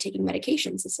maybe taking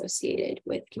medications associated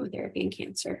with chemotherapy and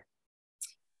cancer?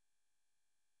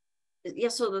 Yeah,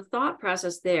 so the thought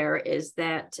process there is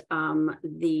that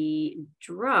the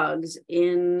drugs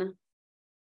in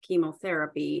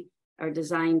chemotherapy are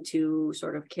designed to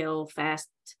sort of kill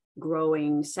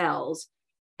fast-growing cells.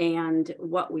 And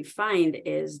what we find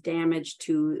is damage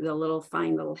to the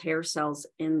fine little hair cells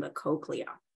in the cochlea.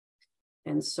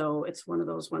 And so it's one of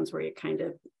those ones where you kind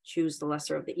of choose the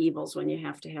lesser of the evils when you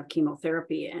have to have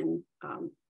chemotherapy. And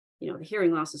the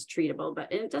hearing loss is treatable,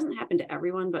 but it doesn't happen to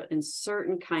everyone, but in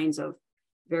certain kinds of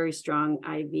very strong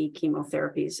IV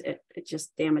chemotherapies, it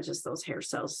just damages those hair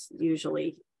cells.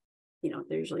 Usually,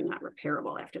 they're usually not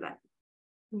repairable after that.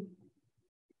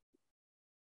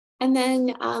 And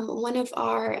then one of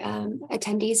our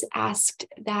attendees asked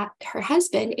that her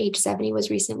husband, age 70, was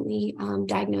recently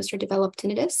diagnosed or developed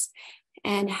tinnitus,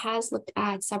 and has looked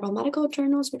at several medical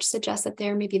journals, which suggest that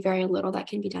there may be very little that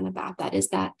can be done about that. Is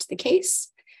that the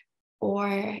case?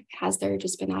 Or has there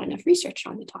just been not enough research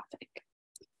on the topic?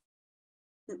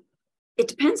 It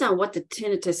depends on what the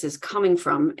tinnitus is coming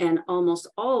from, and almost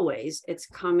always it's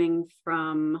coming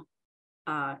from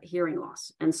hearing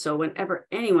loss. And so whenever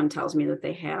anyone tells me that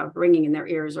they have ringing in their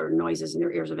ears or noises in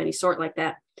their ears of any sort like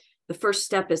that, the first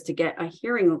step is to get a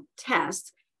hearing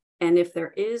test. And if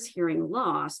there is hearing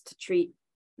loss, to treat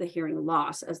the hearing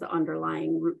loss as the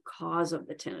underlying root cause of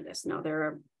the tinnitus. Now, there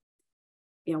are,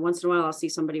 once in a while I'll see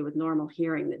somebody with normal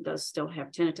hearing that does still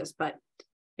have tinnitus, but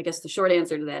I guess the short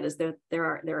answer to that is that there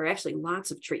are actually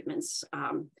lots of treatments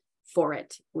for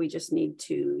it. We just need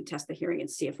to test the hearing and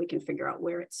see if we can figure out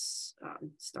where it's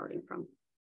starting from.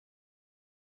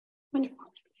 Wonderful.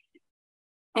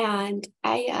 And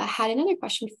I had another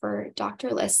question for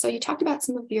Dr. Liss. So you talked about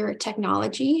some of your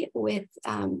technology with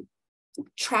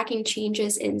tracking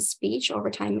changes in speech over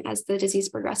time as the disease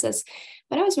progresses.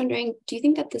 But I was wondering, do you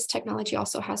think that this technology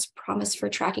also has promise for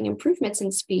tracking improvements in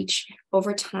speech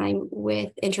over time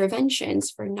with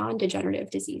interventions for non-degenerative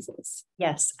diseases?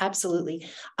 Yes, absolutely.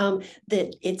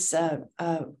 That it's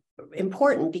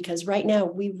important because right now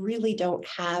we really don't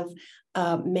have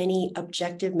many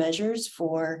objective measures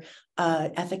for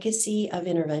efficacy of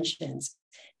interventions.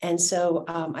 And so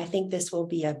I think this will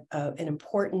be an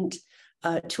important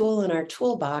tool in our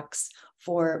toolbox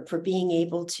for being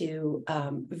able to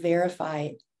verify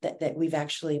that we've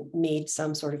actually made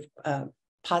some sort of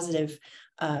positive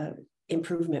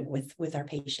improvement with our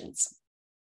patients.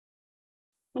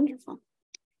 Wonderful.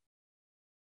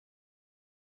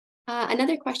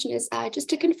 Another question is just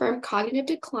to confirm, cognitive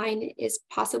decline is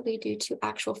possibly due to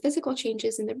actual physical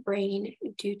changes in the brain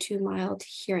due to mild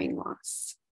hearing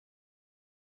loss.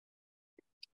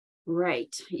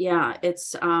 Right. Yeah.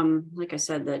 It's like I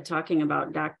said, that talking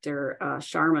about Dr.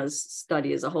 Sharma's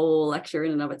study is a whole lecture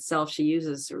in and of itself. She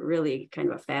uses really kind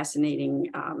of a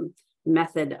fascinating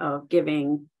method of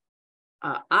giving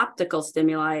optical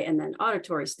stimuli and then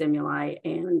auditory stimuli.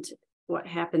 And what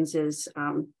happens is,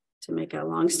 to make a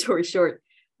long story short,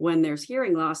 when there's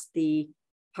hearing loss, the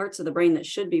parts of the brain that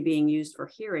should be being used for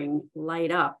hearing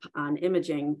light up on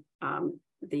imaging.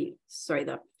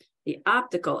 The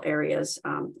optical areas,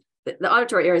 the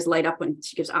auditory areas light up when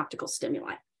she gives optical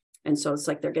stimuli. And so it's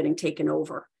like they're getting taken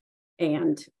over.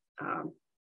 And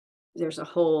there's a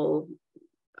whole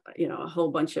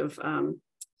bunch of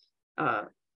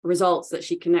results that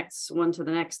she connects one to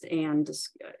the next and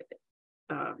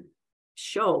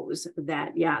shows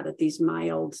that, that these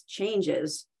mild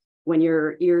changes when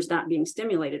your ear's not being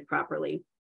stimulated properly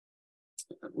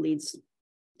leads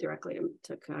directly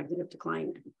to cognitive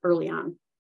decline early on.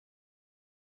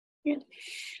 Yeah.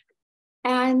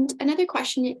 And another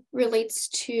question relates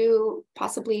to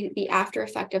possibly the after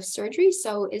effect of surgery.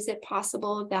 So is it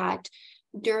possible that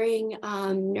during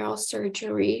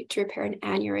neurosurgery to repair an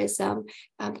aneurysm,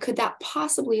 could that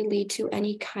possibly lead to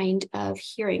any kind of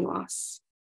hearing loss?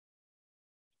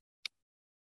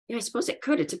 Yeah, I suppose it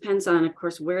could. It depends on, of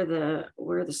course, where the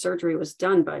surgery was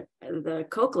done, but the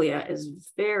cochlea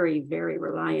is very, very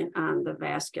reliant on the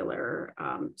vascular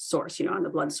source, on the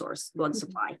blood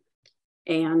supply.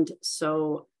 And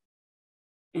so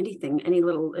any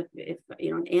little, if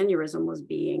an aneurysm was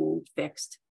being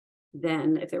fixed,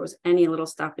 then if there was any little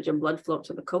stoppage of blood flow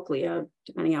to the cochlea,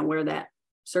 depending on where that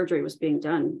surgery was being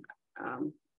done,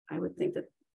 I would think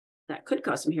that could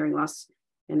cause some hearing loss.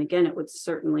 And again, it would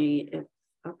certainly, if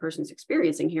a person's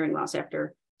experiencing hearing loss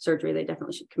after surgery, they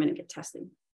definitely should come in and get tested.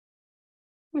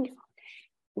 Wonderful.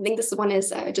 I think this one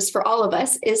is just for all of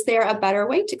us. Is there a better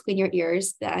way to clean your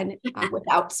ears than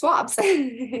without swabs?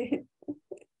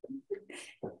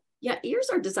 Yeah, ears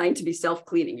are designed to be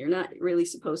self-cleaning. You're not really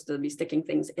supposed to be sticking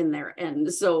things in there.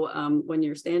 And so when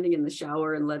you're standing in the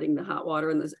shower and letting the hot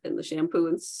water and the shampoo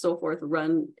and so forth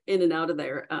run in and out of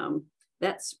there,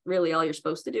 that's really all you're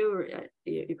supposed to do.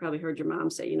 You probably heard your mom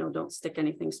say, don't stick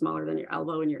anything smaller than your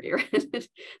elbow in your ear.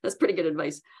 That's pretty good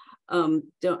advice. You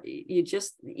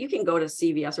can go to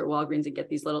CVS or Walgreens and get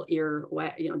these little ear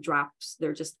drops.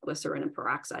 They're just glycerin and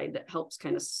peroxide that helps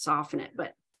kind of soften it.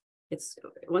 But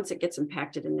once it gets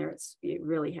impacted in there, you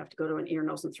really have to go to an ear,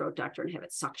 nose, and throat doctor and have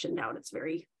it suctioned out. It's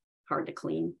very hard to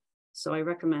clean. So I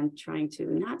recommend trying to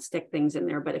not stick things in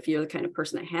there. But if you're the kind of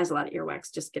person that has a lot of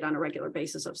earwax, just get on a regular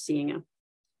basis of seeing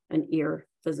an ear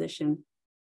physician.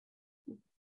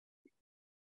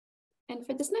 And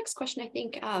for this next question, I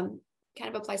think kind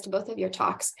of applies to both of your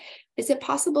talks. Is it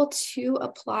possible to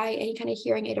apply any kind of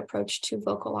hearing aid approach to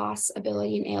vocal loss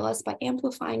ability in ALS by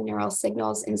amplifying neural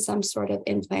signals in some sort of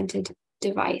implanted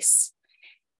device?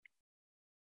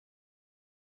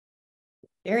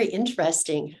 Very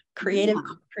interesting, creative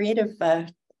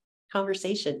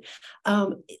conversation.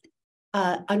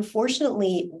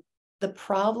 Unfortunately, the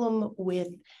problem with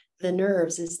the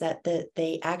nerves is that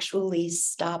they actually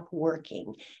stop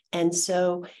working. And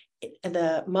so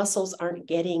the muscles aren't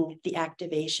getting the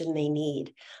activation they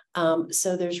need.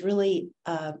 So there's really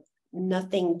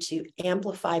nothing to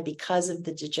amplify because of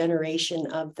the degeneration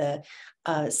of the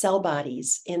cell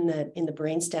bodies in the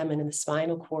brainstem and in the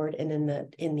spinal cord and in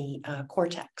the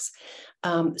cortex.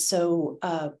 So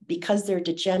because they're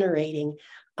degenerating,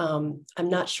 I'm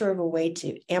not sure of a way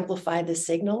to amplify the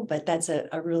signal, but that's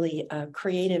a really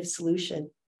creative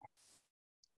solution.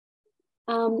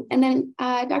 And then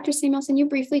Dr. Samuelson, you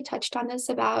briefly touched on this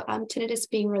about tinnitus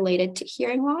being related to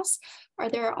hearing loss. Are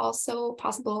there also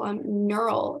possible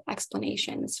neural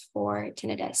explanations for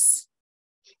tinnitus?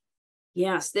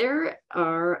 Yes, there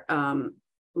are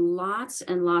lots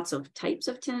and lots of types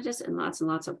of tinnitus and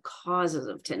lots of causes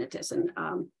of tinnitus. And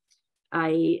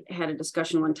I had a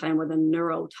discussion one time with a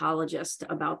neurotologist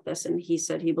about this, and he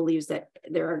said he believes that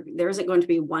there isn't going to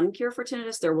be one cure for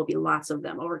tinnitus. There will be lots of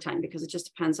them over time because it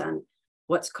just depends on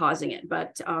what's causing it.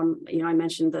 But I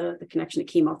mentioned the connection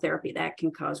to chemotherapy that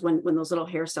can cause, when those little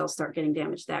hair cells start getting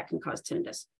damaged, that can cause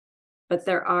tinnitus. But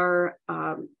there are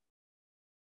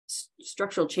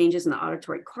structural changes in the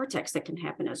auditory cortex that can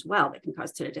happen as well that can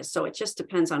cause tinnitus. So it just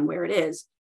depends on where it is.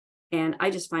 And I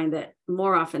just find that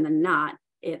more often than not,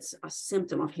 it's a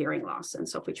symptom of hearing loss. And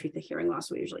so if we treat the hearing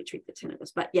loss, we usually treat the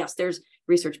tinnitus. But yes, there's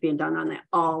research being done on that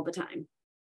all the time.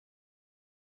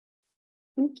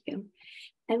 Thank you.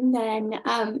 And then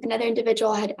another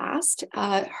individual had asked,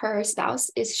 her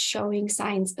spouse is showing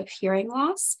signs of hearing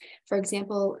loss, for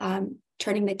example,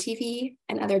 turning the TV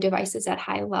and other devices at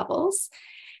high levels.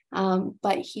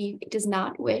 but he does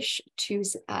not wish to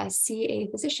see a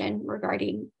physician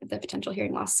regarding the potential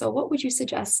hearing loss. So what would you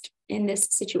suggest in this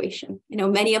situation? You know,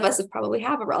 many of us have probably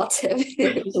have a relative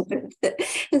with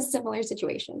a similar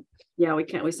situation. Yeah,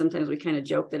 we sometimes kind of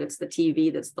joke that it's the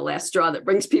TV that's the last straw that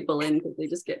brings people in, because they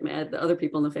just get mad. The other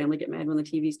people in the family get mad when the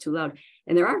TV is too loud.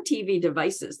 And there are TV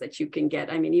devices that you can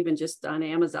get. I mean, even just on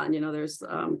Amazon, you know, there's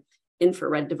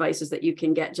infrared devices that you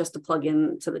can get just to plug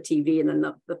into the TV, and then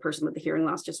the person with the hearing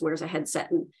loss just wears a headset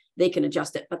and they can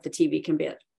adjust it, but the TV can be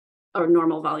at a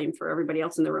normal volume for everybody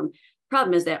else in the room.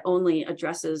 Problem is that only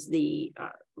addresses the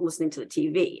listening to the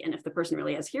TV, and if the person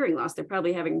really has hearing loss, they're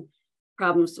probably having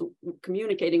problems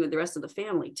communicating with the rest of the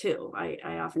family too.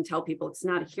 I often tell people it's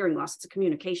not a hearing loss, it's a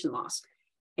communication loss.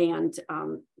 And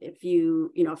if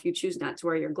you choose not to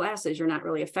wear your glasses, you're not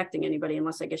really affecting anybody,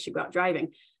 unless I guess you go out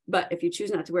driving. But if you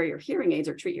choose not to wear your hearing aids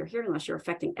or treat your hearing loss, you're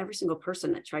affecting every single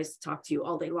person that tries to talk to you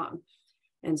all day long.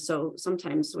 And so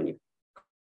sometimes when you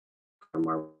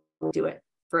more do it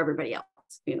for everybody else,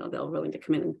 you know, they're willing to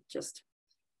come in and just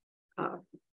at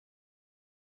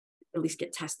least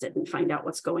get tested and find out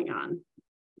what's going on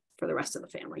for the rest of the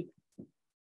family.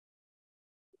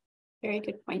 Very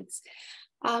good points.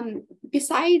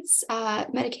 Besides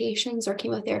medications or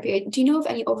chemotherapy, do you know of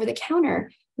any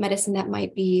over-the-counter medicine that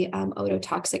might be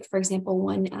ototoxic? For example,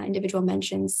 one individual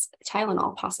mentions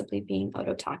Tylenol possibly being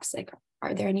ototoxic.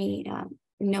 Are there any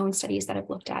known studies that have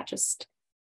looked at just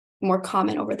more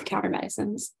common over-the-counter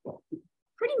medicines?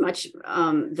 Pretty much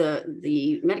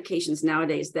the medications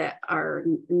nowadays that are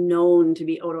known to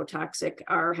be ototoxic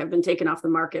have been taken off the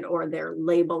market, or they're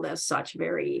labeled as such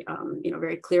very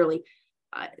very clearly.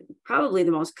 Probably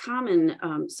the most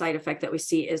common side effect that we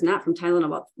see is not from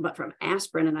Tylenol, but from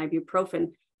aspirin and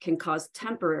ibuprofen can cause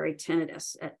temporary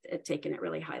tinnitus at taken at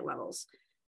really high levels.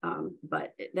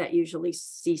 But that usually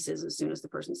ceases as soon as the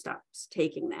person stops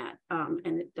taking that.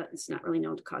 And it's not really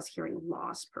known to cause hearing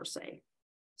loss per se.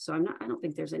 So I don't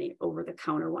think there's any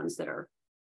over-the-counter ones that are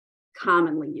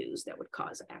commonly used that would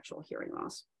cause actual hearing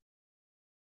loss.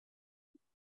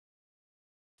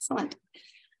 Excellent.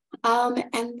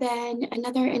 And then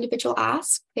another individual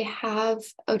asked, they have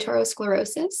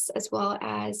otosclerosis as well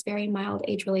as very mild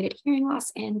age-related hearing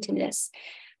loss and tinnitus.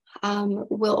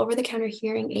 Will over-the-counter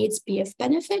hearing aids be of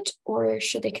benefit, or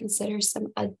should they consider some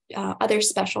other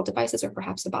special devices, or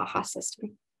perhaps a Baha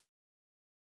system?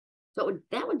 So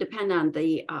that would depend on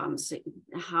the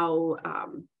how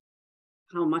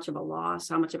much of a loss,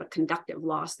 how much of a conductive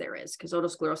loss there is, because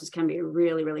otosclerosis can be a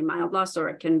really, really mild loss, or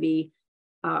it can be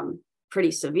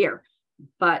pretty severe.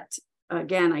 But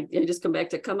again, I just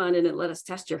come on in and let us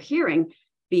test your hearing,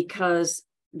 because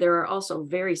there are also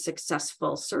very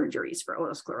successful surgeries for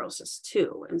otosclerosis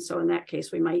too. And so in that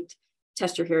case, we might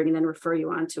test your hearing and then refer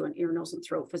you on to an ear, nose, and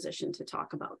throat physician to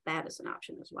talk about that as an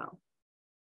option as well.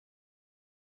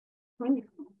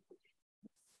 Wonderful.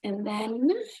 And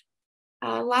then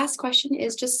last question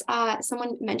is just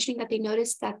someone mentioning that they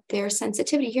noticed that their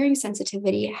hearing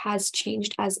sensitivity has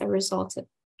changed as a result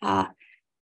of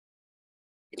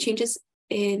changes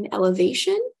in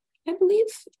elevation, I believe.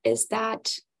 Is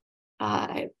that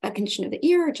a condition of the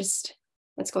ear, or just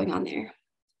what's going on there?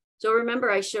 So remember,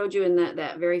 I showed you in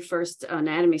that very first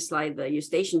anatomy slide, the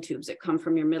eustachian tubes that come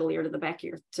from your middle ear to the back of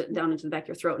your, down into the back of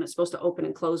your throat, and it's supposed to open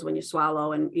and close when you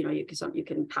swallow, and you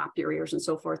can pop your ears and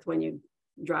so forth when you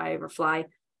drive or fly,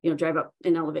 drive up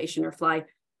in elevation or fly.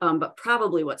 But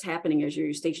probably what's happening is your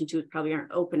eustachian tubes probably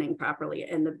aren't opening properly,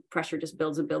 and the pressure just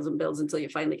builds and builds and builds until you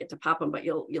finally get to pop them. But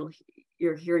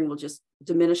your hearing will just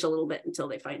diminish a little bit until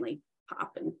they finally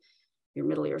pop and your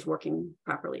middle ear is working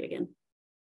properly again.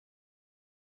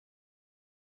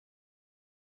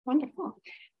 Wonderful.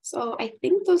 So I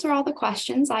think those are all the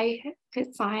questions I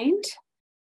could find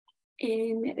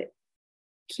in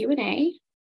Q&A.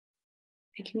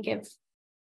 I can give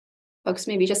folks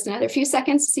maybe just another few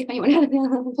seconds to see if anyone has any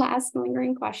last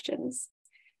lingering questions.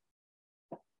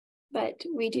 But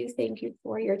we do thank you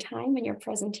for your time and your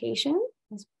presentation.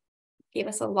 It gave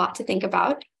us a lot to think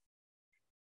about.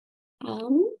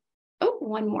 Oh,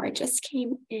 one more just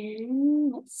came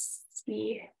in. Let's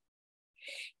see.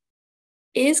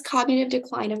 Is cognitive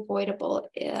decline avoidable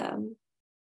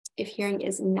if hearing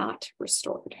is not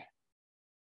restored?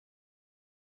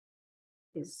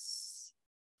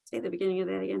 Say the beginning of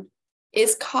that again.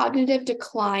 Is cognitive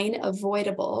decline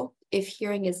avoidable if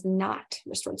hearing is not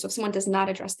restored? So if someone does not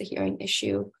address the hearing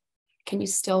issue, can you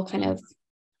still kind of...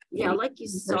 Yeah, like you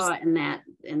saw in that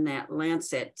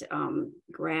Lancet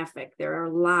graphic, there are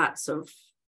lots of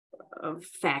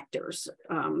factors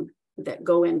that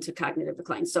go into cognitive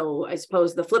decline. So I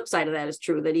suppose the flip side of that is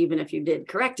true, that even if you did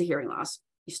correct a hearing loss,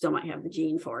 you still might have the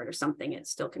gene for it or something. It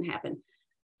still can happen.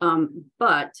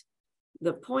 But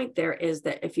the point there is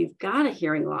that if you've got a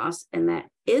hearing loss and that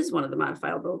is one of the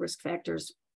modifiable risk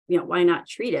factors, why not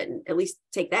treat it and at least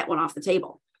take that one off the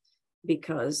table?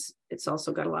 Because it's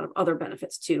also got a lot of other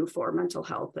benefits too for mental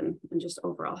health and just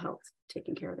overall health,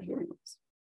 taking care of the hearing loss.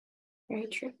 Very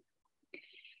true.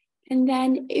 And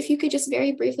then if you could just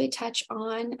very briefly touch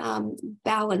on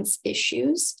balance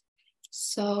issues.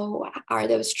 So are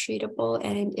those treatable?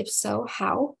 And if so,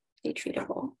 how are they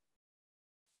treatable?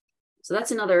 So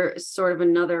that's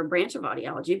another branch of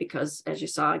audiology, because as you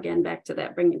saw, again, back to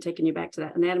that, taking you back to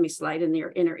that anatomy slide, in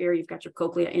your inner ear, you've got your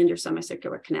cochlea and your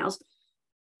semicircular canals.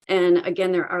 And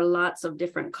again, there are lots of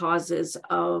different causes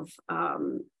of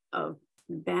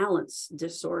balance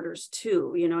disorders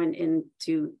too, and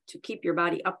to keep your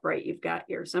body upright, you've got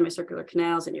your semicircular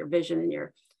canals and your vision and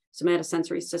your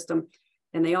somatosensory system,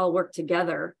 and they all work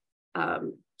together.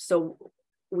 So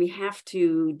we have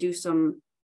to do some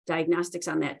diagnostics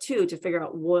on that too, to figure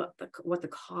out what the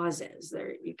cause is.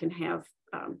 There you can have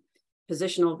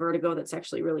positional vertigo that's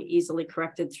actually really easily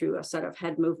corrected through a set of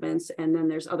head movements. And then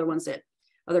there's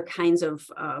other kinds of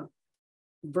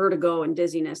vertigo and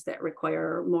dizziness that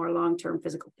require more long-term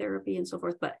physical therapy and so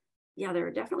forth. But yeah, there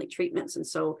are definitely treatments. And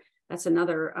so that's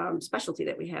another specialty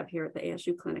that we have here at the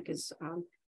ASU clinic, is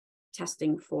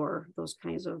testing for those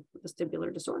kinds of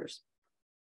vestibular disorders.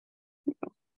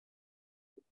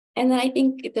 And then I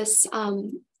think this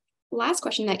last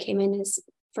question that came in is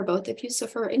for both of you. So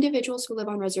for individuals who live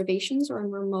on reservations or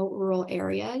in remote rural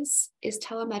areas, is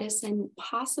telemedicine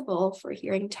possible for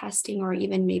hearing testing, or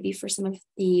even maybe for some of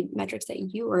the metrics that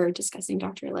you were discussing,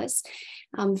 Dr. Liss,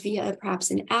 via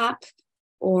perhaps an app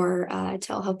or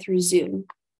telehealth through Zoom?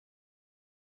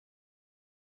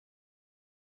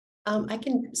 I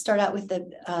can start out with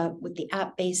the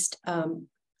app-based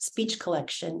speech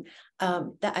collection.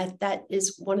 That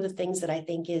is one of the things that I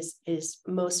think is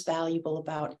most valuable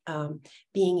about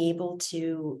being able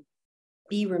to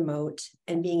be remote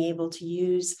and being able to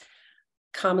use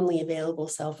commonly available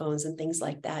cell phones and things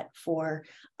like that for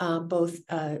both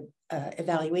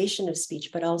evaluation of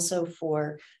speech, but also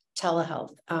for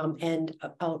telehealth. And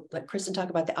I'll let Kristin talk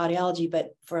about the audiology, but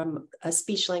from a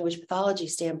speech language pathology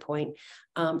standpoint,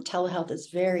 telehealth is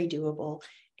very doable.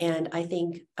 And I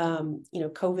think,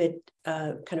 COVID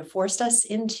kind of forced us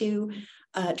into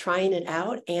trying it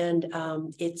out, and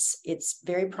it's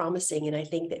very promising. And I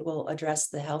think that will address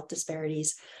the health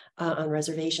disparities on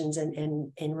reservations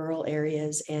and in rural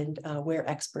areas, and where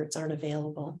experts aren't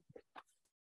available.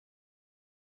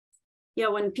 Yeah,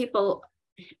 when people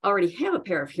already have a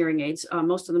pair of hearing aids,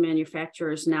 most of the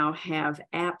manufacturers now have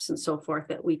apps and so forth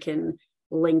that we can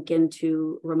link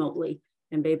into remotely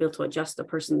and be able to adjust the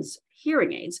person's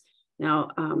hearing aids.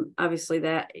 Now, obviously,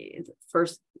 the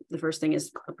first thing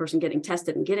is a person getting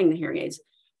tested and getting the hearing aids.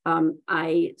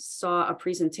 I saw a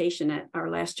presentation at our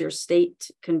last year's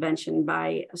state convention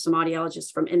by some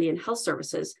audiologists from Indian Health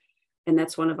Services, and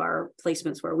that's one of our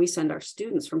placements where we send our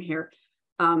students from here.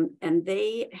 And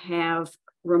they have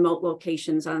remote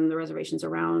locations on the reservations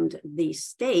around the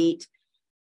state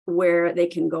where they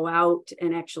can go out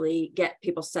and actually get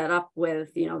people set up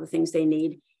with, the things they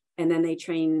need. And then they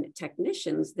train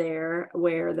technicians there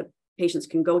where the patients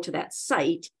can go to that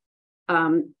site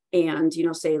and,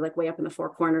 say like way up in the Four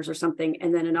Corners or something.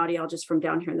 And then an audiologist from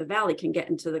down here in the Valley can get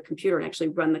into the computer and actually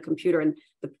run the computer. And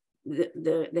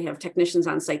they have technicians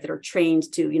on site that are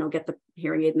trained to, get the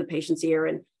hearing aid in the patient's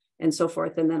ear and so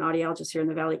forth. And then audiologists here in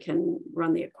the Valley can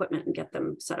run the equipment and get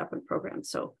them set up and programmed.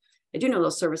 So I do know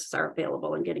those services are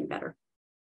available and getting better.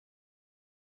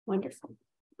 Wonderful.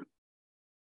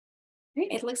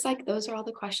 Great. It looks like those are all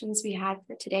the questions we had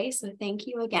for today. So thank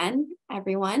you again,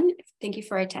 everyone. Thank you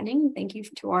for attending. Thank you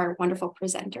to our wonderful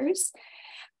presenters.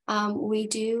 We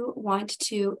do want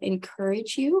to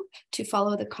encourage you to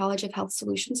follow the College of Health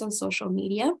Solutions on social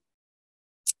media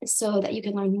so that you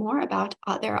can learn more about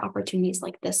other opportunities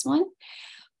like this one.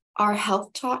 Our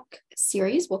Health Talk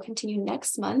series will continue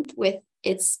next month with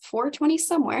It's 420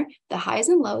 Somewhere, the highs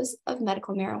and lows of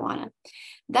medical marijuana.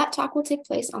 That talk will take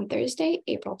place on Thursday,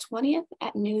 April 20th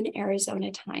at noon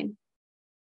Arizona time.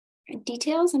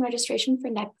 Details and registration for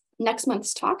next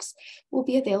month's talks will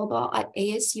be available at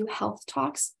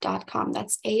asuhealthtalks.com.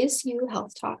 That's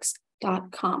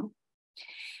asuhealthtalks.com.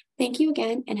 Thank you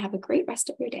again and have a great rest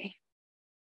of your day.